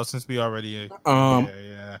might as well since we already.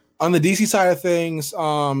 On the DC side of things,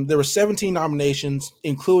 there were 17 nominations,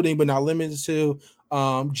 including but not limited to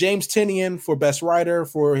James Tynion for Best Writer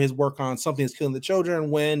for his work on Something Is Killing the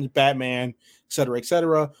Children, When, Batman,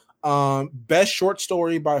 etc. Best Short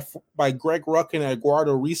Story by Greg Rucka and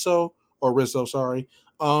Eduardo Rizzo,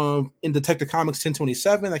 in Detective Comics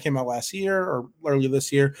 1027 that came out last year or earlier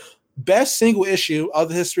this year. Best single issue of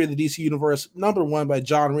the history of the DC Universe, #1 by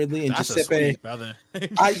John Ridley and Giuseppe. Brother.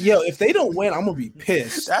 If they don't win, I'm gonna be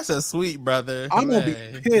pissed. That's a sweet brother. I'm gonna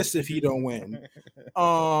be pissed if he don't win.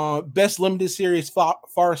 Best limited series,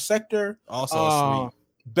 Far Sector. Also sweet.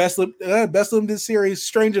 Best limited series,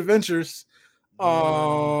 Strange Adventures.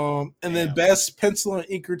 And then Best Pencil and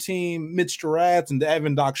Inker Team, Mitch Gerads and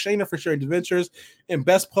Evan Doc Shaner for Strange Adventures. And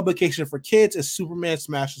Best Publication for Kids is Superman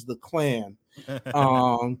Smashes the Klan.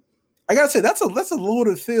 I gotta say that's a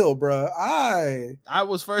loaded field, bro. I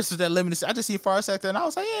was first with that limited. I just see Far Sector and I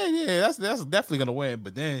was like, yeah, that's definitely gonna win.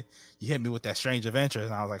 But then you hit me with that Strange Adventures,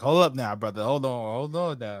 and I was like, hold up now, brother, hold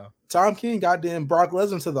on now. Tom King, goddamn Brock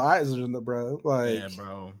Lesnar to the Eisner, bro. Like, yeah,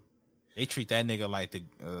 bro, they treat that nigga like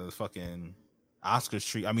the fucking Oscars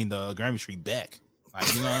treat. I mean the Grammy treat Beck.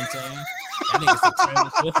 Like, you know what I'm saying? That nigga's the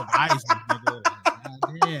Taylor Swift of Eisner, nigga. God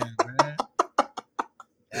damn, man.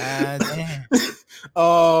 God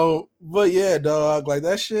damn. But yeah, dog, like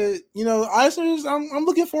that shit. You know, Eisner's. I'm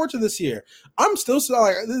looking forward to this year. I'm still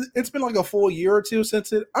like, it's been like a full year or two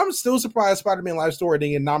since it. I'm still surprised Spider-Man Life Story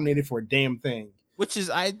didn't get nominated for a damn thing. Which is,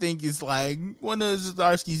 I think, is like one of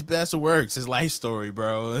Zdarsky's best works. His life story,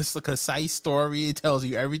 bro. It's a concise story. It tells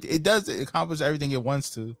you everything. It accomplishes everything it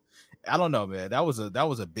wants to. I don't know, man. That was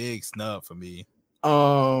a big snub for me.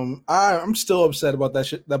 I'm still upset about that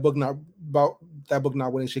shit. That book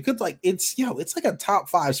not winning shit. Cause like it's like a top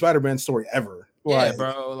 5 Spider-Man story ever. Yeah, like,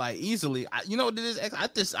 bro. Like easily. You know what it is? I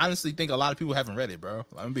just honestly think a lot of people haven't read it, bro. Like,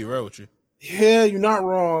 I'm gonna be real with you. Yeah, you're not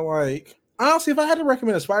wrong. Like honestly, if I had to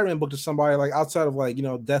recommend a Spider-Man book to somebody, like outside of like, you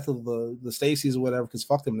know, Death of the Stacys or whatever, because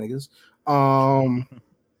fuck them niggas.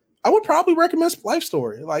 I would probably recommend Life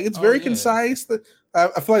Story. Like it's very concise. I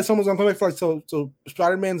feel like someone's gonna come back for like, so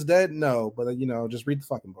Spider-Man's dead. No, but you know, just read the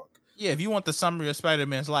fucking book. Yeah, if you want the summary of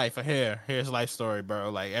Spider-Man's life, here's Life Story, bro.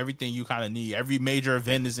 Like everything you kind of need. Every major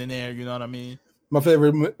event is in there. You know what I mean? My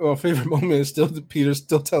favorite moment is still Peter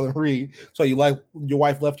still telling Reed, so you like your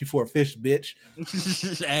wife left you for a fish, bitch.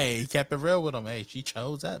 Hey, he kept it real with him. Hey, she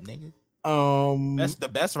chose up, nigga. That's the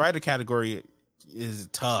best writer category is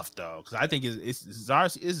tough though, because I think it's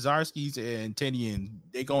Zdarsky's and Tinian.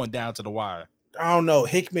 They going down to the wire. I don't know.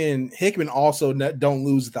 Hickman also don't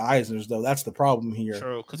lose the Eisners though. That's the problem here.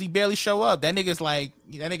 True, because he barely show up. That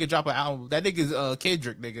nigga drop an album. That nigga's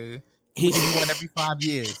Kendrick, nigga. He won every 5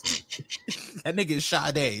 years. That nigga is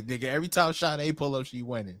Sade, nigga. Every time Sade pull up, she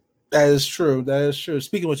winning. That is true.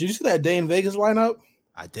 Speaking of which, did you see that Day in Vegas lineup?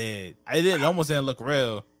 I did. It almost didn't look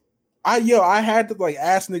real. I had to like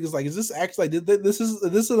ask niggas like, is this actually like this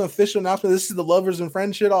is an official announcement? This is the lovers and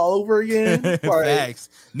friends shit all over again. Like, facts.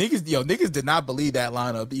 Niggas did not believe that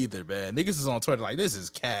lineup either, man. Niggas is on Twitter like, this is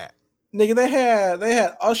cat. Nigga, they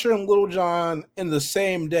had Usher and Lil Jon in the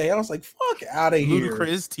same day. I was like, fuck out of here.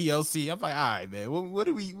 Ludacris, TLC. I'm like, all right, man. What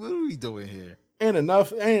are we doing here? Ain't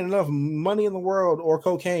enough money in the world or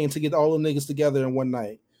cocaine to get all the niggas together in one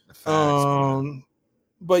night. Facts,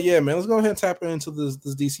 but yeah, man, let's go ahead and tap into this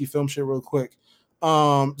DC film shit real quick.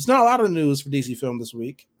 There's not a lot of news for DC film this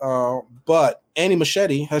week. But Annie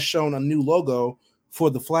Machete has shown a new logo for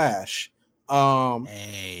The Flash.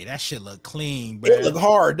 Hey, that shit look clean, bro. It look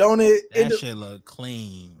hard, don't it? That shit look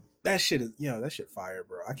clean. That shit is, that shit fire,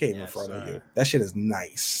 bro. I can't even front of you. That shit is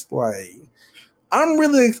nice. Like, I'm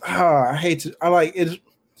really, I like it.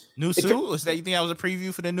 New suit? Was that, you think that was a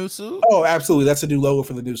preview for the new suit? Oh, absolutely. That's a new logo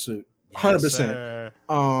for the new suit. 100%. Sir.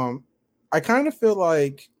 I kind of feel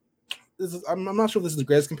like this is, I'm not sure if this is the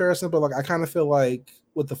greatest comparison, but like I kind of feel like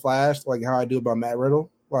with the Flash, like how I do about Matt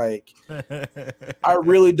Riddle. Like, I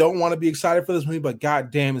really don't want to be excited for this movie, but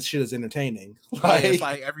goddamn, this shit is entertaining. Like, it's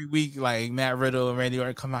like every week, like Matt Riddle and Randy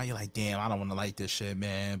Orton come out, you're like, damn, I don't want to like this shit,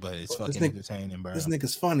 man, but it's fucking entertaining, bro. This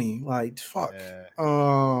nigga's funny, like fuck.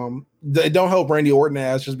 Yeah. They don't help Randy Orton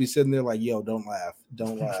ass just be sitting there like, yo, don't laugh.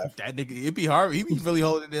 That nigga, it'd be hard. He'd be really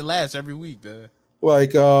holding it last every week, man.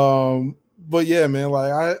 Like, but yeah, man,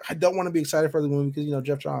 like I don't want to be excited for the movie because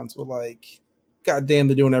Jeff Johns will like. God damn,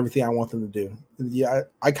 they're doing everything I want them to do. Yeah,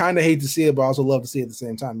 I kind of hate to see it, but I also love to see it at the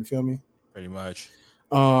same time. You feel me? Pretty much.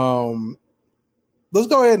 Let's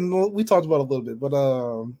go ahead and we talked about it a little bit, but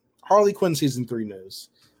Harley Quinn season 3 news.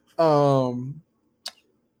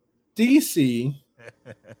 DC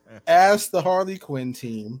asked the Harley Quinn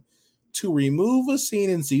team to remove a scene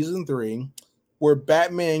in season 3 where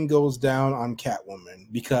Batman goes down on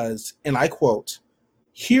Catwoman because, and I quote,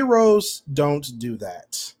 "Heroes don't do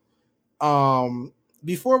that."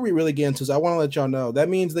 Before we really get into this, I want to let y'all know that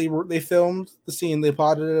means they filmed the scene, they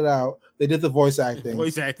plotted it out, they did the voice acting.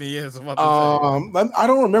 Yes. I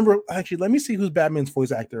don't remember actually. Let me see who Batman's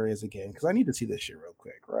voice actor is again, because I need to see this shit real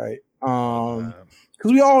quick, right?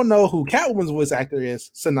 Because we all know who Catwoman's voice actor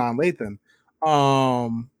is, Sanaa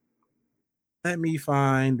Lathan. Let me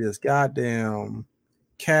find this goddamn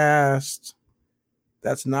cast.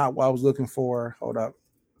 That's not what I was looking for. Hold up.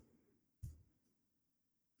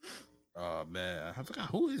 Oh man, I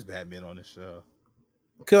forgot who is Batman on this show.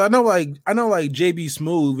 Cause I know like JB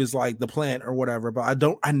Smoove is like the plant or whatever, but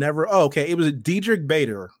I never. Oh, okay, it was a Diedrich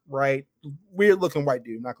Bader, right? Weird looking white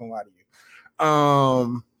dude. Not gonna lie to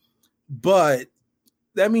you. But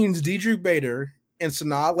that means Diedrich Bader and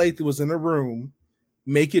Sanaa Lathan was in a room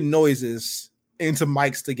making noises into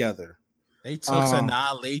mics together. They took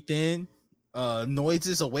Sanaa Lathan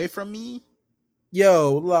noises away from me.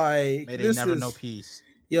 Yo, like may they never know peace.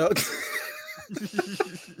 Yo,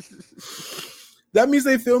 that means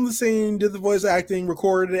they filmed the scene, did the voice acting,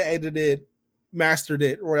 recorded it, edited it, mastered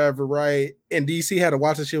it or whatever, right? And DC had to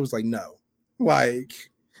watch the shit. Was like, no, like,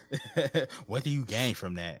 What do you gain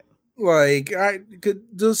from that? like I could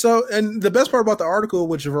do so. And the best part about the article,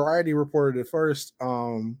 which Variety reported at first,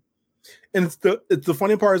 and it's the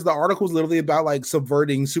funny part is the article is literally about like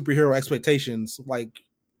subverting superhero expectations, like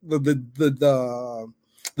the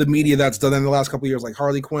media that's done in the last couple of years, like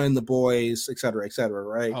Harley Quinn, The Boys, et cetera,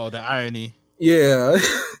 right? Oh, the irony. Yeah.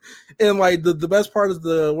 And like the best part is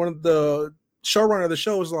one of the showrunner of the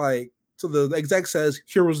show is like, so the exec says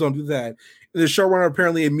heroes don't do that. And the showrunner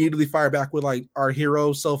apparently immediately fired back with like, are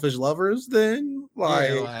heroes selfish lovers then?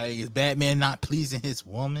 Like, Yeah, like is Batman not pleasing his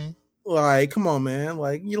woman? like, come on, man.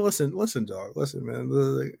 Like, you listen, dog. Listen, man.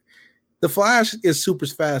 The Flash is super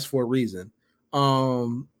fast for a reason.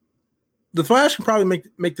 The Flash can probably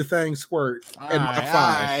make the thing squirt at Mach 5.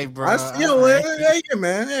 Right, bro. Hey,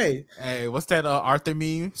 man. Hey, what's that Arthur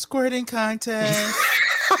meme? Squirting contest.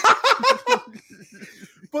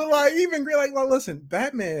 But like, even like, listen,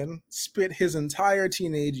 Batman spent his entire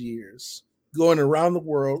teenage years going around the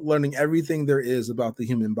world, learning everything there is about the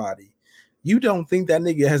human body. You don't think that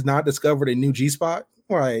nigga has not discovered a new G spot?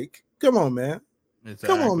 Like, come on, man. Exactly,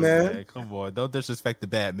 come on, man. Come on. Don't disrespect the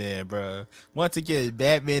Batman, bro. Once again,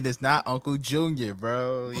 Batman is not Uncle Junior,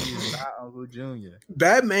 bro. He's not Uncle Junior.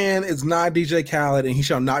 Batman is not DJ Khaled, and he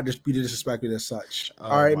shall not just be disrespected as such. Oh,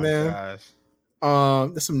 all right, my man. Gosh.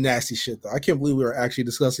 That's some nasty shit, though. I can't believe we were actually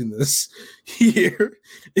discussing this here.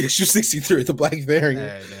 Issue 63, the Black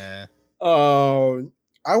Variant. Hey, man.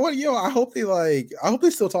 I hope they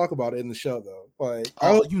still talk about it in the show, though. Like,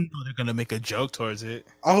 you know they're gonna make a joke towards it.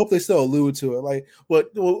 I hope they still allude to it. Like,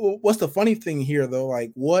 what's the funny thing here, though? Like,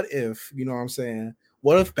 what if, you know what I'm saying?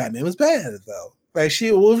 What if Batman was bad, though? Like,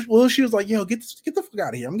 she was like, yo, get the fuck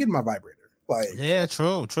out of here. I'm getting my vibrator. Like, yeah,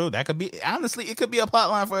 true. That could be, honestly, it could be a plot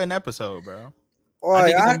line for an episode, bro.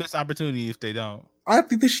 Like, I think it's a missed opportunity if they don't. I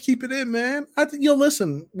think they should keep it in, man. I think,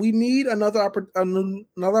 listen, we need another opportunity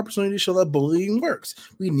to show that bullying works.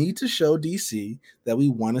 We need to show DC that we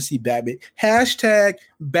want to see Batman. Hashtag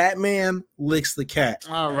Batman licks the cat.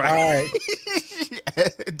 All right.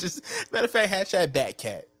 Just matter of fact, hashtag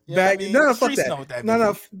Batcat. You know no, fuck that.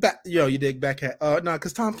 No, you dig Batcat. No,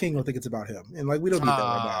 because Tom King will think it's about him, and like we don't need that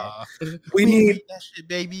right now. We need that shit,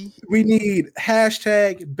 baby. We need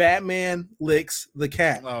hashtag Batman licks the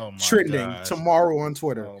cat trending tomorrow on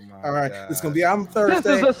Twitter. All right, it's gonna be on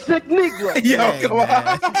Thursday. This is a sick Negro. Yo, hey, come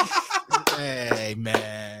on. Hey,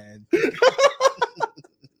 man.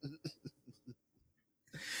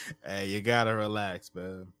 Hey, you gotta relax,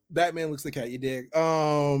 man. Batman looks the cat. You dig?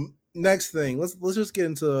 Next thing, let's just get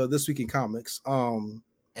into this week in comics.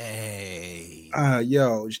 Hey,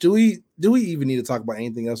 do we even need to talk about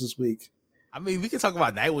anything else this week? I mean, we can talk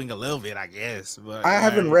about Nightwing a little bit, I guess. But I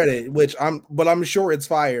haven't read it, but I'm sure it's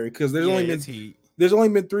fire because there's only been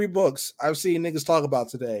 3 books I've seen niggas talk about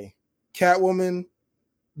today: Catwoman,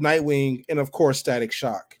 Nightwing, and of course Static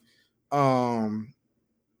Shock. I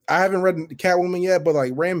haven't read Catwoman yet, but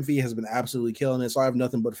like Ram V has been absolutely killing it, so I have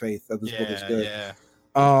nothing but faith that this book is good. Yeah.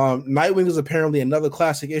 Nightwing is apparently another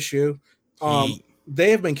classic issue. They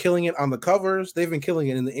have been killing it on the covers. They've been killing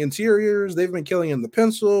it in the interiors. They've been killing it in the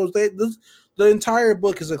pencils. The entire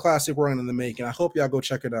book is a classic run in the making. I hope y'all go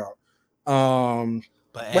check it out.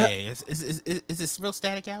 But hey, is this real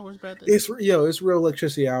static hours, brother? It's real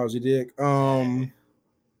electricity hours. You dig?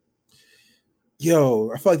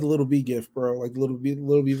 Yo, I feel like the Little B gift, bro. Like the Little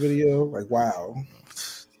B video. Like, wow.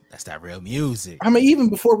 That's that real music. I mean, even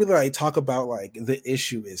before we like talk about like the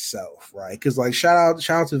issue itself, right? Because like shout out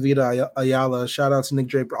to Vita Ayala, shout out to Nick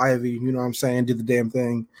Draper Ivy, you know what I'm saying, did the damn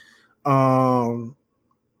thing.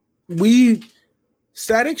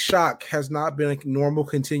 Static Shock has not been a normal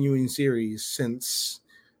continuing series since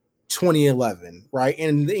 2011, right?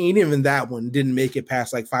 And even that one didn't make it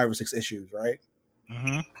past like 5 or 6 issues, right?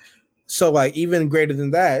 Mm-hmm. So like even greater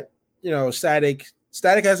than that, Static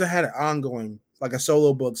hasn't had an ongoing like a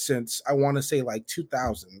solo book since I want to say like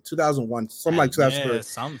 2001, something like that. Yeah,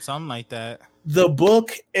 something like that. The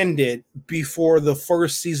book ended before the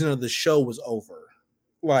first season of the show was over.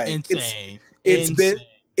 Like insane.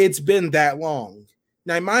 It's been that long.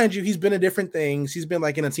 Now, mind you, he's been in different things. He's been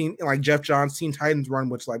like in a teen, like Jeff John's Teen Titans run,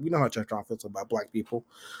 which like we know how Jeff John feels about black people.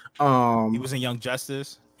 He was in Young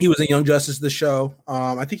Justice. He was in Young Justice, the show.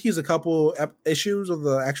 I think he's a couple issues of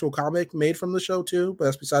the actual comic made from the show too, but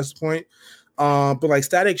that's besides the point. But like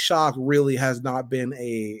Static Shock really has not been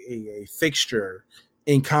a fixture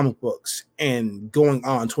in comic books and going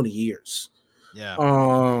on 20 years. Yeah.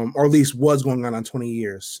 Or at least was going on 20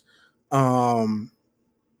 years. But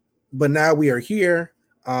now we are here.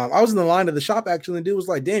 I was in the line at the shop actually, and the dude was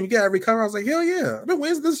like, "Damn, you got every cover." I was like, "Hell yeah!" I've been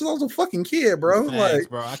waiting. This is also fucking kid, bro. Facts, Like,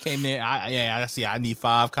 bro. I came in. I see. I need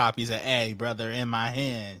 5 copies of A, brother, in my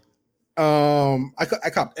hand.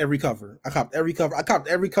 I copped every cover. I copped every cover. I copped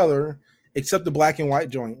every color except the black and white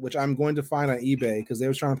joint, which I'm going to find on eBay because they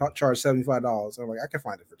was trying to charge $75. I'm like, I can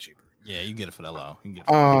find it for cheaper. Yeah, you can get it for that low. You can get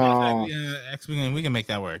it for we can make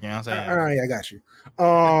that work. You know what I'm saying? All right, I got you.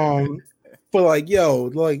 But like,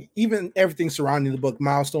 yo, like even everything surrounding the book,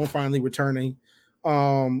 Milestone finally returning.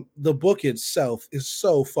 The book itself is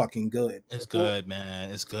so fucking good. It's good,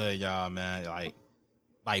 man. It's good, y'all, man.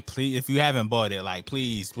 Like, please, if you haven't bought it, like,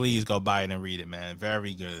 please go buy it and read it, man.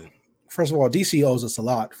 Very good. First of all, DC owes us a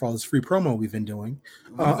lot for all this free promo we've been doing.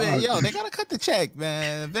 Yo, they gotta cut the check,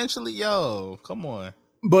 man. Eventually, yo, come on.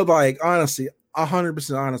 But like, honestly,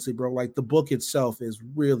 100% honestly, bro, like the book itself is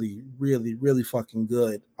really, really, really fucking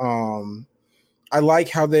good. I really like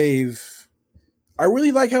how they've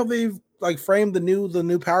like framed the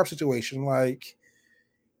new power situation. Like,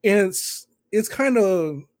 and it's kind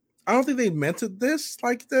of, I don't think they meant it this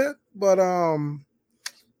like that, but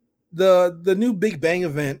the new Big Bang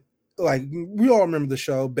event, like we all remember the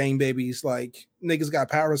show Bang Babies, like niggas got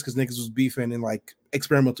powers because niggas was beefing and like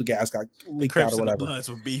experimental gas got leaked out or whatever. Bloods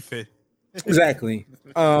were beefing. Exactly.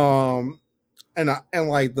 And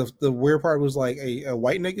like the weird part was like a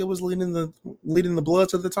white nigga was leading the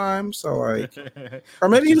Bloods at the time. So like, or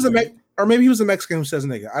maybe he was a Mexican who says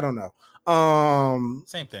nigga. I don't know.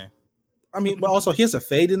 Same thing. I mean, but also he has a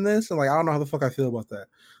fade in this, and like I don't know how the fuck I feel about that.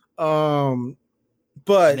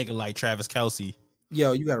 But a nigga like Travis Kelce.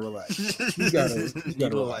 Yo, you gotta relax. You gotta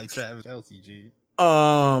relax. Like Travis Kelce, G.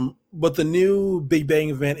 But the new Big Bang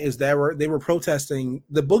event is that they were protesting.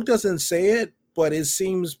 The book doesn't say it, but it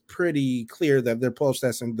seems pretty clear that they're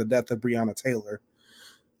protesting the death of Breonna Taylor.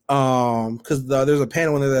 Because there's a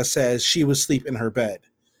panel in there that says she was asleep in her bed.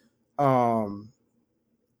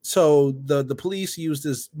 So the police used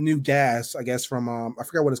this new gas, I guess from I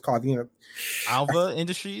forgot what it's called. Alva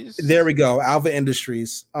Industries. There we go, Alva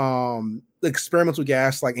Industries. The experimental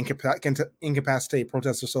gas like incapacitate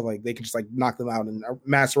protesters, so like they can just like knock them out and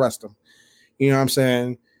mass arrest them. You know what I'm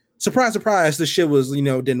saying? Surprise, surprise! This shit was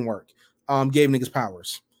didn't work. Gave niggas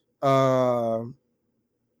powers.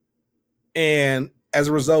 And as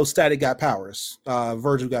a result, Static got powers.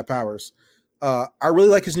 Virgil got powers. I really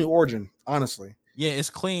like his new origin, honestly. Yeah, it's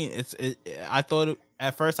clean. I thought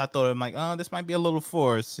at first I'm like, oh, this might be a little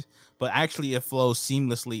forced, but actually it flows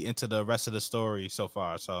seamlessly into the rest of the story so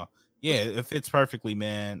far. So yeah, it fits perfectly,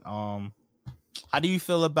 man. How do you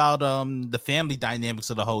feel about the family dynamics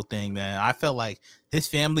of the whole thing, man? I felt like his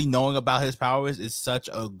family knowing about his powers is such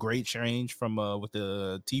a great change from what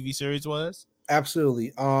the TV series was.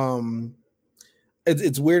 Absolutely.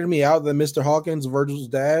 It's weirded me out that Mr. Hawkins, Virgil's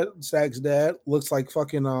dad, Static's dad, looks like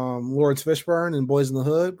fucking Lawrence Fishburne in Boys in the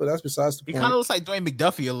Hood, but that's besides the point. He kind of looks like Dwayne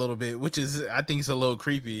McDuffie a little bit, which is I think it's a little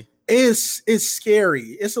creepy. It's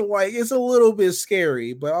scary. It's a little bit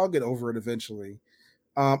scary, but I'll get over it eventually.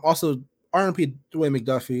 Also, R.I.P. Dwayne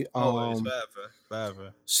McDuffie.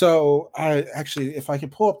 Forever. So I actually, if I can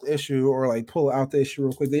pull up the issue or like pull out the issue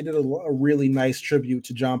real quick, they did a really nice tribute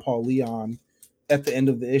to John Paul Leon at the end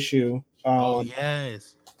of the issue.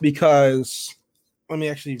 Yes. Because let me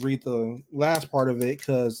actually read the last part of it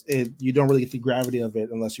because you don't really get the gravity of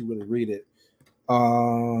it unless you really read it.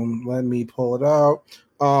 Let me pull it out.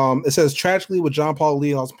 It says, tragically, with John Paul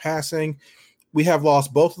Leon's passing, we have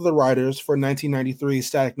lost both of the writers for 1993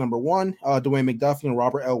 Static #1, Dwayne McDuffie and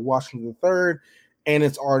Robert L. Washington III, and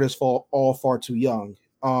its artists all far too young.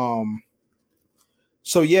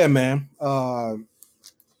 So yeah, man.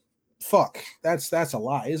 Fuck. That's a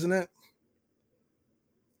lot, isn't it?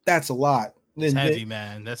 That's a lot. It's heavy,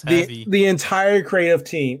 man. That's heavy. The entire creative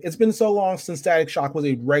team. It's been so long since Static Shock was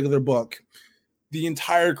a regular book. The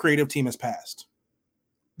entire creative team has passed.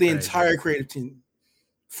 The entire creative team,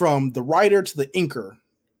 from the writer to the inker,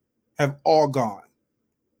 have all gone.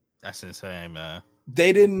 That's insane, man.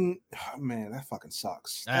 They didn't. Oh, man, that fucking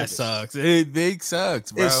sucks. That sucks. It big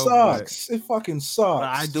sucks, bro. It sucks. It fucking sucks. But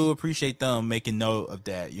I do appreciate them making note of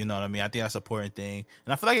that. You know what I mean? I think that's an important thing,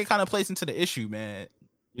 and I feel like it kind of plays into the issue, man.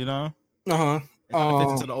 You know? It kind of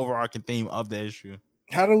fits into the overarching theme of the issue.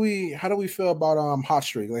 How do we feel about Hot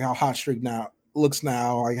Streak? Like how Hot Streak now looks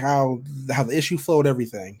now, like how the issue flowed,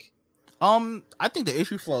 everything. I think the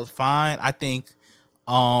issue flows fine. I think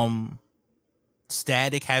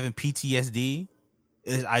Static having PTSD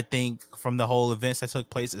is, I think, from the whole events that took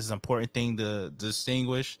place, is an important thing to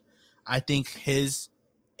distinguish. I think his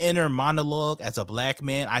inner monologue as a black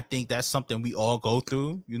man, I think that's something we all go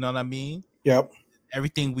through. You know what I mean? Yep.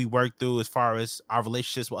 everything we work through as far as our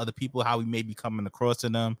relationships with other people, how we may be coming across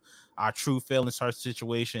in them, our true feelings, our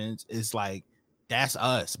situations is like that's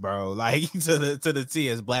us, bro. Like to the T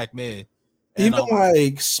as black men. And Even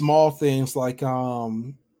like small things like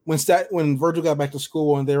when Virgil got back to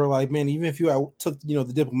school and they were like, man, even if you took the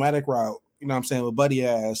diplomatic route, you know what I'm saying, with buddy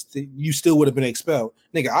ass, you still would have been expelled.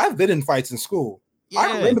 Nigga, I've been in fights in school. Yeah.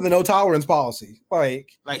 I remember the no tolerance policy.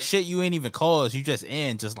 Like shit you ain't even cause. You just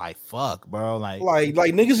just like fuck, bro. Like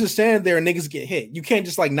niggas just stand there and niggas get hit. You can't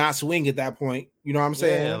just like not swing at that point. You know what I'm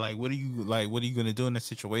saying? Yeah, like what are you gonna do in this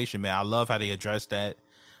situation, man? I love how they address that.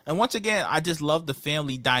 And once again, I just love the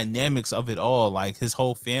family dynamics of it all. Like his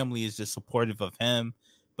whole family is just supportive of him,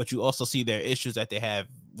 but you also see their issues that they have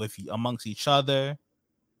with amongst each other.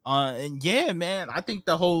 And yeah, man, I think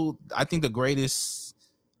the greatest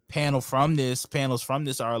panels from this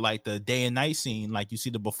are like the day and night scene. Like you see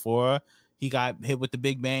the before he got hit with the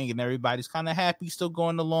big bang and everybody's kind of happy, still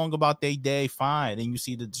going along about their day fine. And you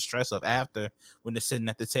see the distress of after when they're sitting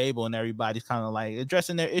at the table and everybody's kind of like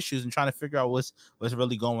addressing their issues and trying to figure out what's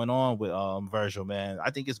really going on with Virgil, man. I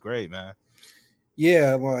think it's great, man.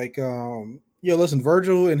 Yeah, like listen,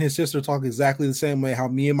 Virgil and his sister talk exactly the same way how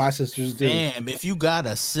me and my sisters do. Damn, if you got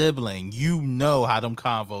a sibling, you know how them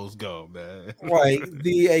convos go, man. Like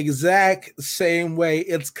the exact same way.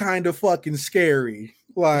 It's kind of fucking scary.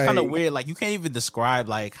 Like kind of weird. Like you can't even describe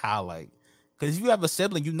like how because if you have a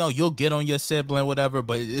sibling, you'll get on your sibling, whatever.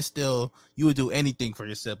 But it's still you would do anything for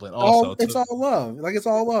your sibling. Also, it's all love. Like it's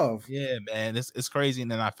all love. Yeah, man, it's crazy.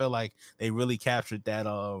 And then I feel like they really captured that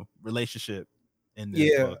relationship in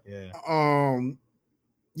this book.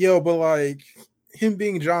 Yeah. But like him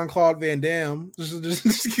being Jean-Claude Van Damme, just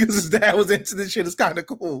because his dad was into this shit is kind of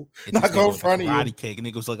cool. Not going in front of you. Karate Kick.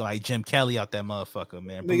 Nigga was looking like Jim Kelly out that motherfucker,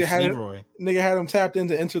 man. Nigga had him tapped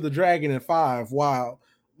into Enter the Dragon in 5. Wow.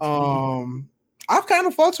 I've kind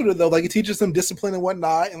of fucked with it though. Like it teaches him discipline and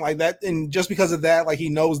whatnot, and like that, and just because of that, like he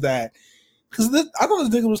knows that. Because I thought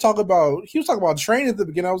this nigga was talking about training at the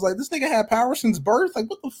beginning. I was like, this nigga had power since birth. Like,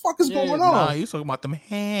 what the fuck is going on? Nah, he was talking about them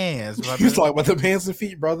hands. He was talking about them hands and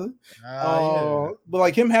feet, brother. But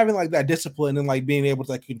like him having like that discipline and like being able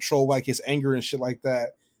to like control like his anger and shit like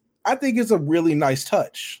that, I think it's a really nice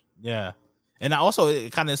touch. Yeah. And also,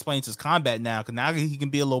 it kind of explains his combat now, because now he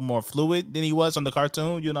can be a little more fluid than he was on the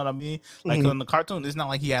cartoon. You know what I mean? Like on the cartoon, it's not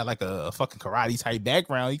like he had like a fucking karate type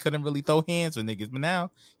background. He couldn't really throw hands with niggas, but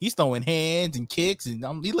now he's throwing hands and kicks, and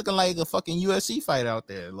he looking like a fucking UFC fight out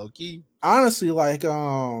there, Loki. Honestly, I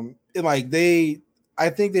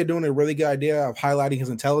think they're doing a really good idea of highlighting his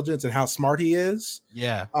intelligence and how smart he is.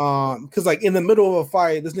 Yeah. Because like in the middle of a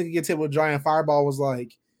fight, this nigga gets hit with a giant fireball. Was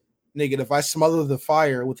like, nigga, if I smother the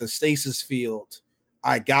fire with a stasis field,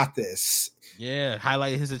 I got this. Yeah,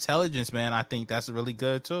 highlight his intelligence, man. I think that's really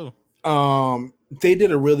good too. They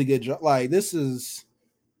did a really good job. They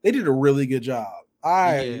did a really good job.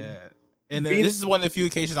 And this is one of the few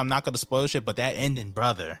occasions I'm not gonna spoil shit, but that ending,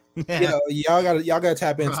 brother. y'all gotta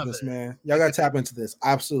tap into this, man. Y'all gotta tap into this.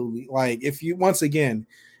 Absolutely. Like if you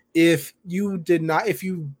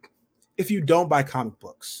don't buy comic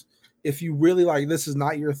books, if you really like this is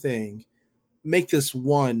not your thing, make this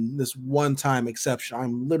one time exception.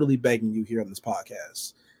 I'm literally begging you here on this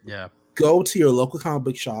podcast. Yeah. Go to your local comic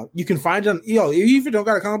book shop. You can find them, if you don't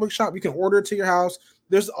got a comic book shop, you can order it to your house.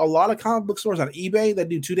 There's a lot of comic book stores on eBay that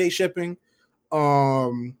do 2-day shipping.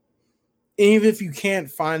 Even if you can't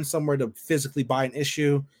find somewhere to physically buy an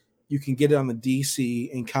issue, you can get it on the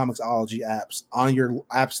DC and Comixology apps on your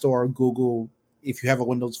app store, Google. If you have a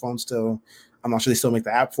Windows phone still, I'm not sure they still make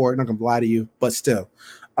the app for it. I'm not gonna lie to you, but still.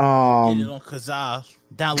 Get it on Kazaa,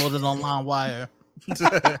 download it on LimeWire.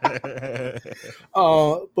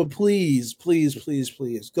 But please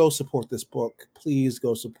go support this book. Please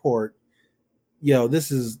go support.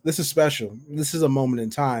 This is special. This is a moment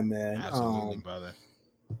in time, man. Absolutely, brother.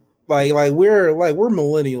 Like we're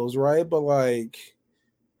millennials, right? But like,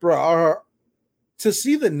 bro, to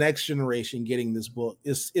see the next generation getting this book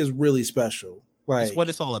is really special. Like, it's what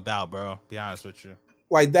it's all about, bro. Be honest with you.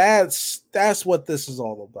 Like that's what this is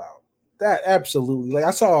all about. That absolutely. Like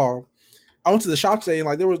I went to the shop today and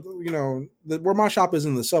like there was, where my shop is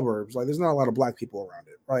in the suburbs. Like there's not a lot of black people around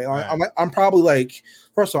it, right? Right. I'm probably like,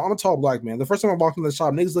 first of all, I'm a tall black man. The first time I walked into the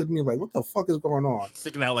shop, niggas looked at me like, what the fuck is going on?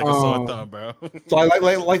 Sticking out like a sore thumb, bro. So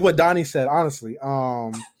like what Donnie said, honestly.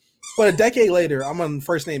 But a decade later, I'm on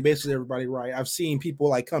first name basis with everybody, right? I've seen people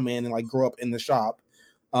like come in and like grow up in the shop,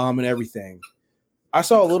 and everything. I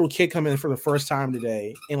saw a little kid come in for the first time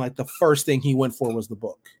today, and like the first thing he went for was the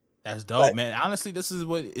book. That's dope, man. Honestly, this is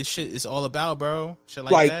what shit is all about, bro. Shit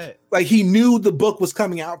like that. Like he knew the book was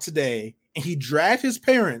coming out today, and he dragged his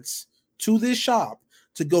parents to this shop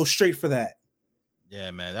to go straight for that.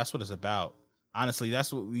 Yeah, man, that's what it's about. Honestly,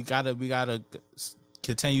 that's what we gotta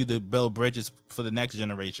continue to build bridges for the next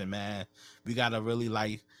generation, man. We gotta really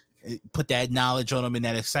like put that knowledge on them and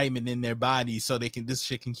that excitement in their bodies so this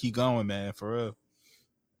shit can keep going, man, for real.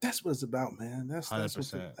 That's what it's about, man. That's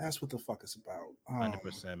 100%. That's what the fuck it's about.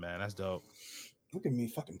 100%, man. That's dope. Look at me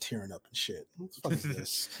fucking tearing up and shit. What the fuck is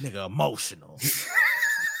this? Nigga emotional.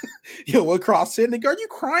 Yo, what Cross said, nigga, are you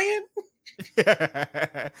crying?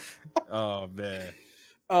 Oh man.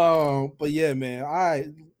 But yeah,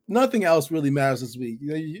 man, nothing else really matters this week.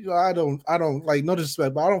 I don't like, no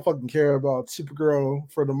disrespect, but I don't fucking care about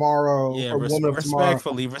Supergirl for tomorrow or Woman of Tomorrow.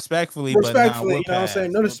 Respectfully, but now you know what I'm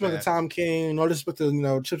saying? No disrespect to Tom King, no disrespect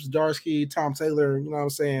to Chip Zdarsky, Tom Taylor, you know what I'm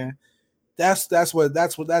saying? That's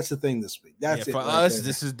the thing this week. That's it for right us.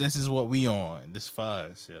 there. This is what we on. This for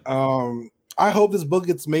us. Yeah. I hope this book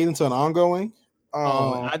gets made into an ongoing.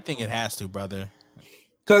 I think it has to, brother.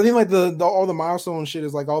 Because I think like all the milestone shit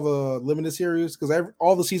is like all the limited series, because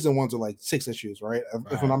all the season ones are like 6 issues, right?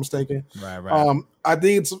 If I'm not mistaken. Right. I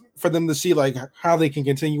think it's for them to see like how they can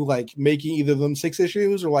continue like making either of them 6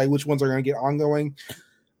 issues or like which ones are going to get ongoing.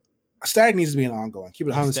 Static needs to be an ongoing. Keep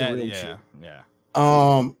it 100% real.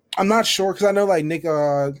 Yeah. I'm not sure because I know like Nick,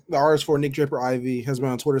 the artist for Nick Draper Ivy, has been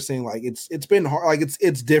on Twitter saying like it's been hard, like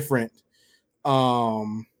it's different.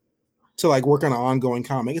 To like work on an ongoing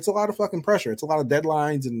comic, it's a lot of fucking pressure. It's a lot of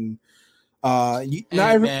deadlines and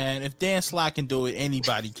man, if Dan Slott can do it,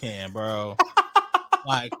 anybody can, bro.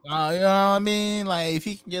 Like, you know what I mean? Like, if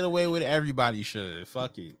he can get away with it, everybody should.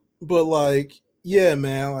 Fuck it. But like, yeah,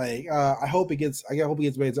 man. Like, I hope it gets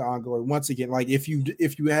made to ongoing. Once again, like, if you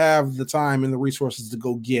have the time and the resources to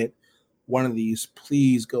go get one of these,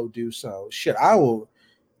 please go do so. Shit,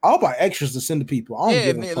 I'll buy extras to send to people.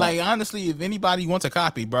 Like honestly, if anybody wants a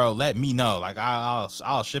copy, bro, let me know. Like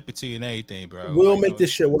I'll ship it to you and everything, bro. We'll make this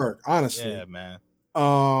shit work, honestly. Yeah, man.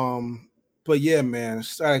 But yeah, man,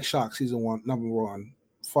 Static Shock season 1, number 1,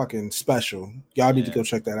 fucking special. Y'all need to go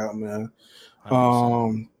check that out, man.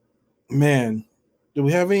 100%. Man, do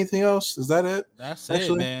we have anything else? Is that it? That's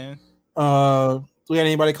it, man. Do we got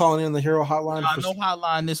anybody calling in the Hero Hotline? No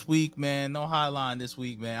hotline this week, man.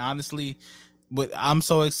 Honestly. But I'm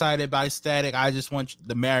so excited by Static. I just want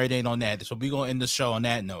the marinate on that. So we're going to end the show on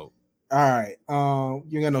that note. All right.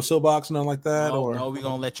 You got no soapbox, nothing like that? No, we're going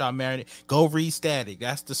to let y'all marinate. Go read Static.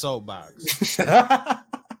 That's the soapbox.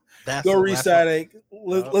 Go read Static.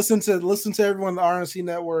 Listen to everyone on the RNC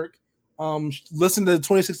network. Listen to the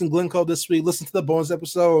 26 and Glencoe this week. Listen to the bonus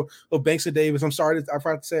episode of Banks and Davis. I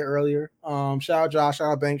forgot to say it earlier. Shout out Josh,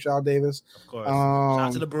 shout out Banks, shout out Davis. Of course. Shout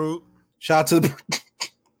out to the Brute. Shout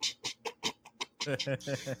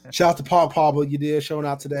out to Paul, but you did showing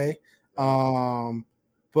out today.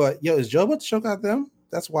 But yo, is Joe about to show out them?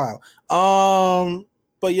 That's wild.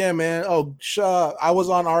 But yeah, man. I was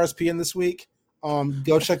on RSPN this week.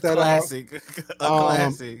 Go check that classic. out.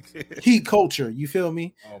 Classic. Heat culture. You feel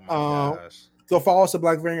me? Oh my gosh. Go follow us at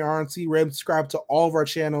Black Variant RNC. Subscribe to all of our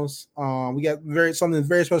channels. We got something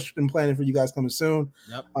very special in planning for you guys coming soon.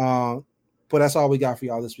 Yep. But that's all we got for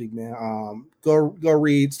y'all this week, man. Go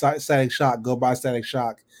read Static Shock. Go buy Static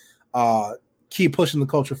Shock. Keep pushing the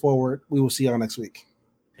culture forward. We will see y'all next week.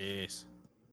 Peace.